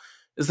know.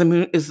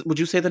 Would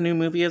you say the new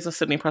movie is a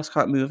Sidney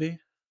Prescott movie?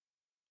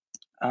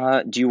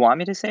 Do you want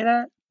me to say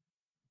that?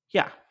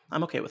 Yeah,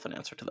 I'm okay with an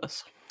answer to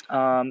this.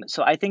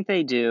 So I think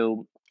they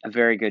do a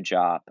very good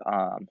job.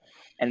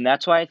 And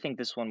that's why I think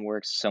this one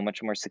works so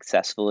much more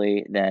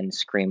successfully than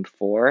Scream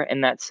 4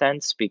 in that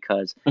sense,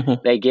 because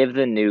they give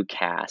the new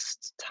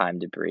cast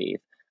time to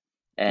breathe.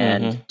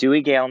 And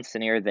Dewey, Gale, and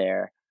Sidney are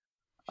there.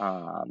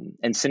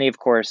 And Sidney, of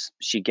course,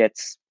 she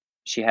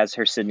has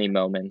her Sidney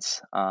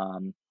moments.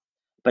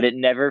 But it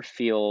never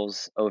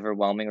feels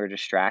overwhelming or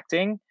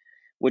distracting,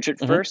 which at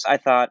first I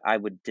thought I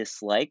would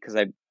dislike because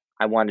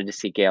I wanted to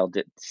see Gale,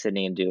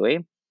 Sidney, and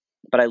Dewey.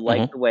 But I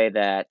like the way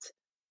that,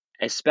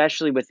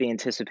 especially with the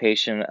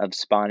anticipation of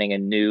spawning a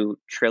new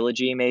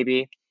trilogy,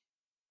 maybe,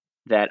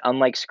 that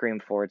unlike Scream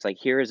 4, it's like,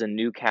 here is a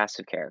new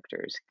cast of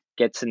characters.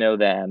 Get to know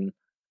them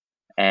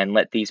and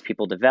let these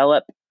people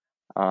develop.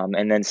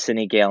 And then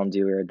Sidney, Gale, and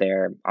Dewey are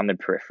there on the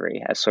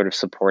periphery as sort of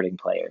supporting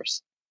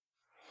players.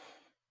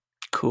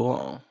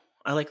 Cool.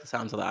 I like the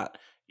sounds of that.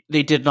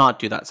 They did not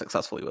do that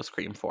successfully with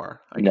Scream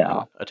 4. I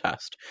can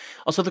attest.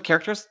 Also, the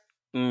characters,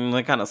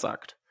 they kind of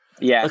sucked.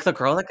 Yeah. Like the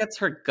girl that gets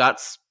her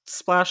guts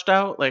splashed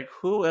out, like,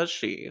 who is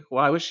she?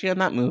 Why was she in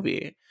that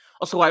movie?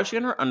 Also, why was she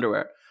in her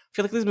underwear? I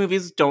feel like these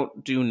movies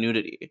don't do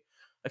nudity.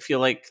 I feel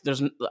like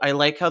I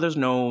like how there's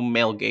no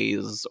male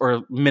gaze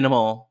or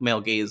minimal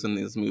male gaze in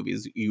these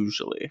movies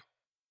usually.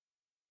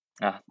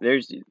 I'm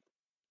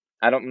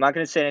not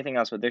going to say anything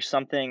else, but there's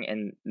something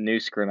in New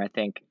Scream I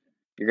think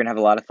you're going to have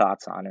a lot of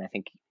thoughts on, and I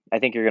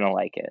think you're going to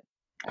like it.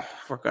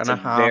 We're going to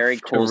have very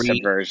cool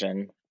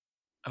subversion.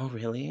 Oh,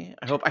 really?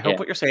 I hope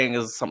what you're saying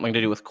is something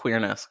to do with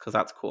queerness, because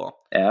that's cool.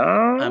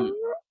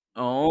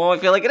 Oh. I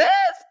feel like it is.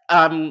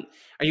 Are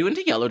you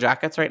into Yellow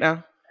Jackets right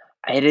now?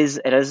 It is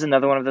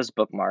another one of those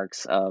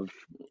bookmarks of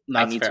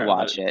I need to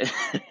watch it.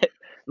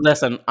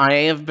 Listen, I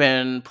have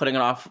been putting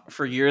it off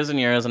for years and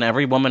years, and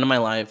every woman in my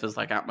life is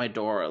like at my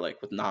door,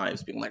 like with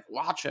knives, being like,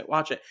 watch it.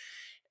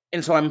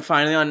 And so I'm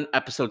finally on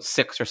episode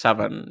 6 or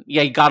 7.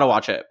 Yeah, you gotta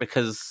watch it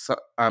because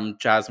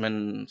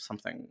Jasmine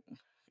something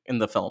in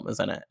the film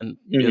is in it and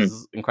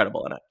is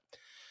incredible in it.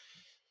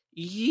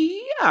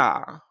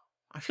 Yeah.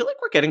 I feel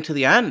like we're getting to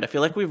the end. I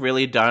feel like we've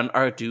really done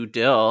our due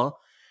dill.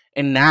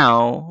 And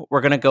now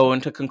we're going to go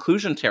into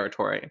conclusion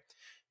territory.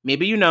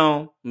 Maybe you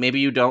know, maybe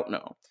you don't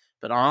know.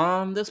 But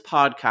on this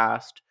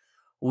podcast,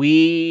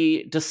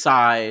 we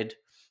decide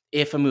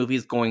if a movie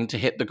is going to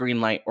hit the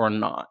green light or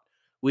not.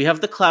 We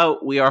have the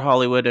clout, we are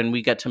Hollywood, and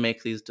we get to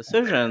make these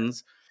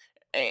decisions.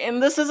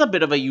 And this is a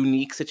bit of a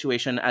unique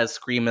situation as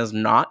Scream is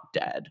not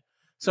dead.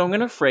 So I'm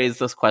going to phrase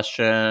this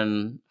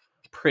question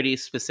pretty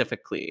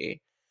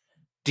specifically.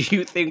 Do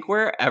you think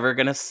we're ever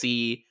going to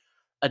see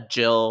a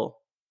Jill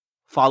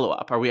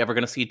follow-up? Are we ever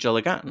going to see Jill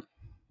again?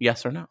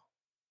 Yes or no?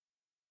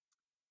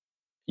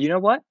 You know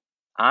what?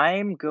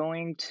 I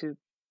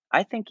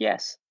think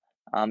yes.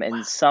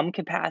 In some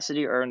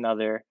capacity or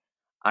another,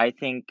 I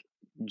think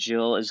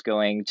Jill is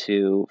going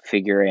to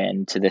figure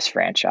into this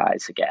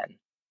franchise again.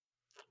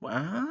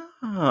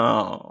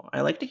 Wow.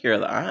 I like to hear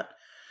that.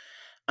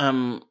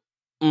 Something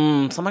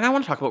I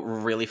want to talk about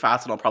really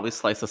fast, and I'll probably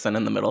slice this in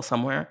the middle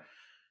somewhere.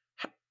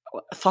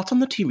 Thoughts on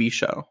the TV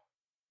show?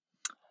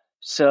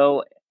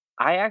 So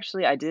I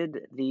did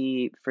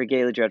for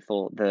Gaily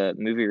Dreadful, the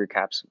movie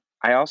recaps.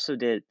 I also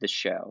did the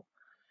show.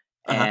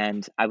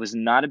 And I was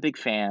not a big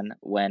fan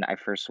when I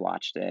first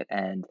watched it.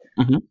 And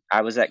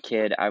I was that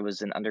kid. I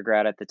was an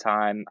undergrad at the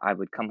time. I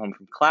would come home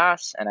from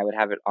class and I would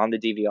have it on the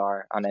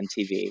DVR on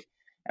MTV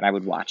and I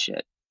would watch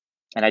it.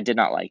 And I did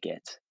not like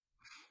it.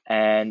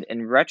 And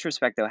in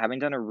retrospect, though, having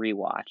done a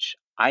rewatch,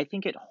 I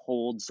think it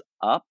holds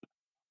up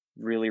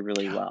really,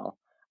 really well.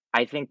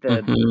 I think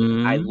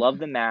I love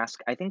the mask.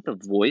 I think the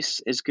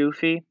voice is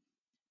goofy.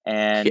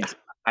 And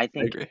I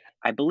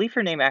believe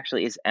her name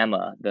actually is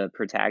Emma, the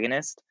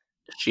protagonist.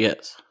 She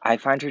is. I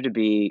find her to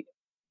be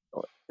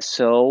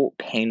so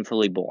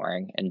painfully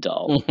boring and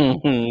dull.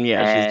 She's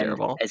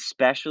terrible.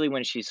 Especially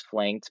when she's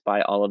flanked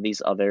by all of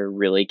these other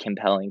really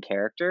compelling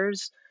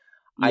characters.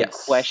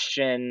 Yes. I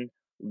question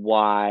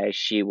why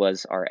she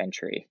was our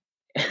entry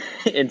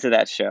into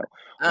that show.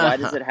 Why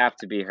does it have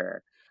to be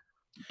her?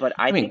 But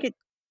I think it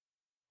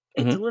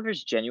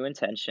delivers genuine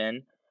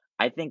tension.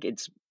 I think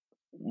it's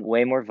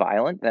way more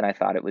violent than I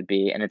thought it would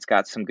be, and it's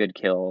got some good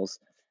kills.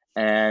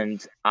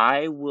 And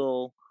I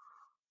will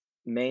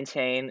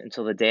maintain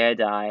until the day I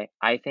die,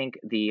 I think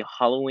the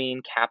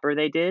Halloween capper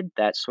they did,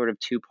 that sort of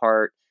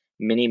 2-part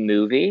mini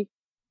movie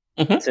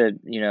to,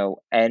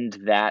 end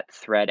that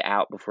thread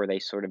out before they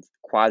sort of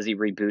quasi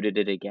rebooted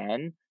it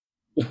again.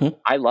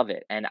 I love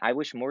it. And I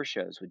wish more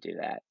shows would do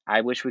that.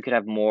 I wish we could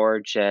have more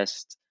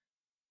just,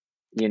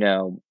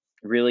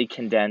 really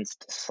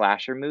condensed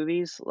slasher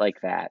movies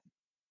like that.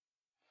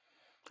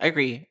 I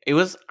agree.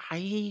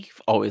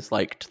 I've always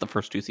liked the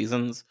first 2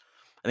 seasons.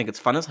 I think it's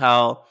fun as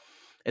hell.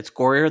 It's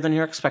gorier than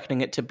you're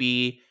expecting it to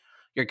be.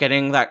 You're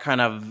getting that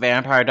kind of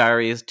Vampire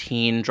Diaries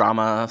teen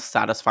drama,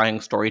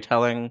 satisfying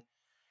storytelling.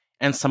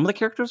 And some of the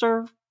characters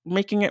are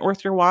making it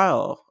worth your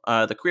while.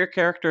 The queer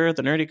character,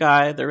 the nerdy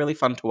guy, they're really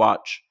fun to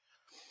watch.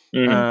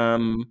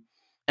 Mm-hmm.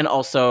 And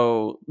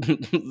also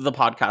the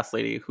podcast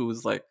lady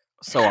who's like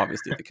so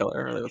obviously the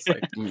killer. It was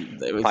like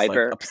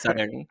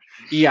upsetting.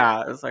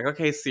 Yeah, it was like,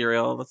 okay,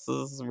 Serial, this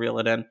is reel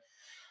it in.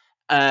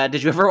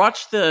 Did you ever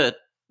watch the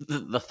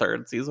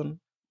 3rd season?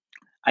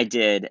 I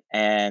did,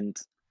 and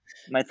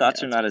my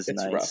thoughts are not as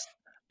nice. Rough.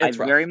 It's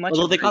rough. Very much.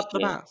 Although they got the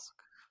mask.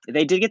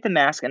 They did get the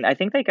mask, and I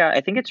think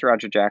it's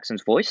Roger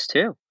Jackson's voice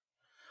too.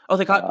 Oh,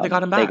 they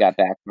got him back. They got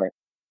back for it.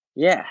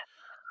 Yeah.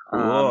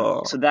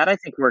 Whoa. So that I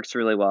think works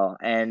really well,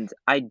 and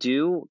I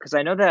do because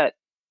I know that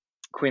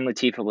Queen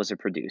Latifah was a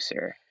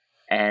producer,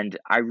 and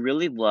I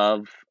really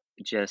love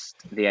just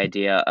the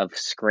idea of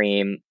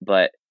Scream,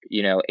 but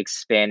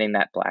expanding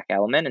that black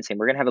element and saying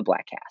we're gonna have a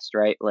black cast,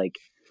 right? Like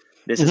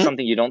this is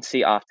something you don't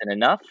see often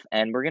enough,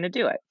 and we're gonna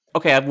do it.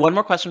 Okay, I have one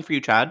more question for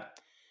you, Chad.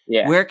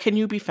 Yeah. Where can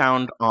you be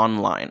found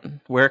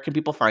online? Where can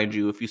people find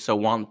you if you so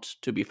want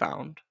to be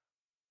found?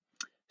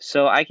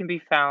 So I can be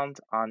found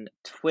on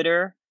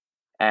Twitter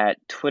at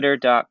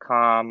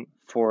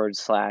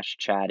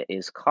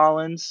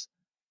twitter.com/ChadIsCollins.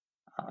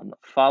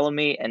 Follow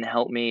me and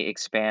help me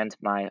expand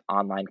my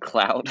online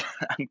cloud.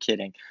 I'm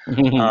kidding.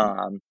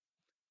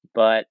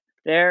 But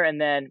there,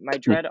 and then my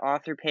Dread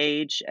author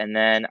page, and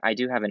then I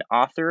do have an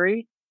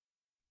authory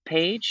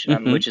page,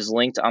 which is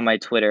linked on my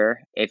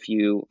Twitter if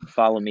you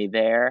follow me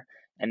there.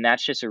 And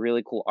that's just a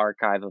really cool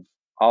archive of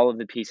all of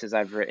the pieces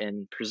I've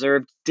written,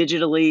 preserved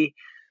digitally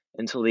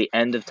until the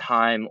end of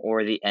time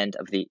or the end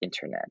of the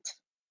internet.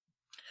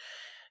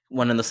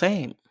 One and the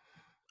same.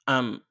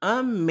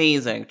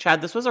 Amazing.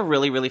 Chad, this was a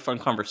really, really fun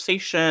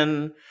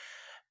conversation.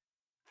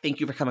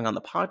 Thank you for coming on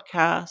the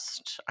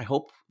podcast. I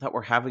hope that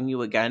we're having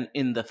you again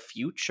in the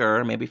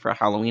future, maybe for a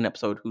Halloween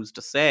episode, who's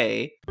to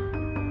say?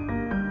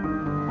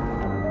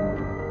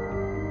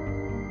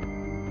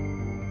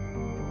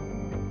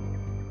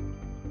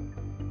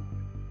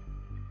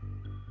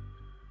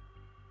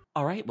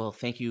 All right, well,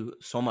 thank you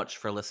so much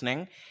for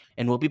listening,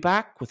 and we'll be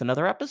back with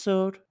another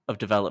episode of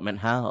Development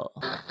Hell.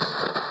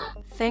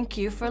 Thank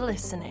you for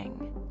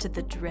listening to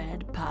the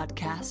Dread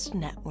Podcast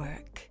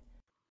Network.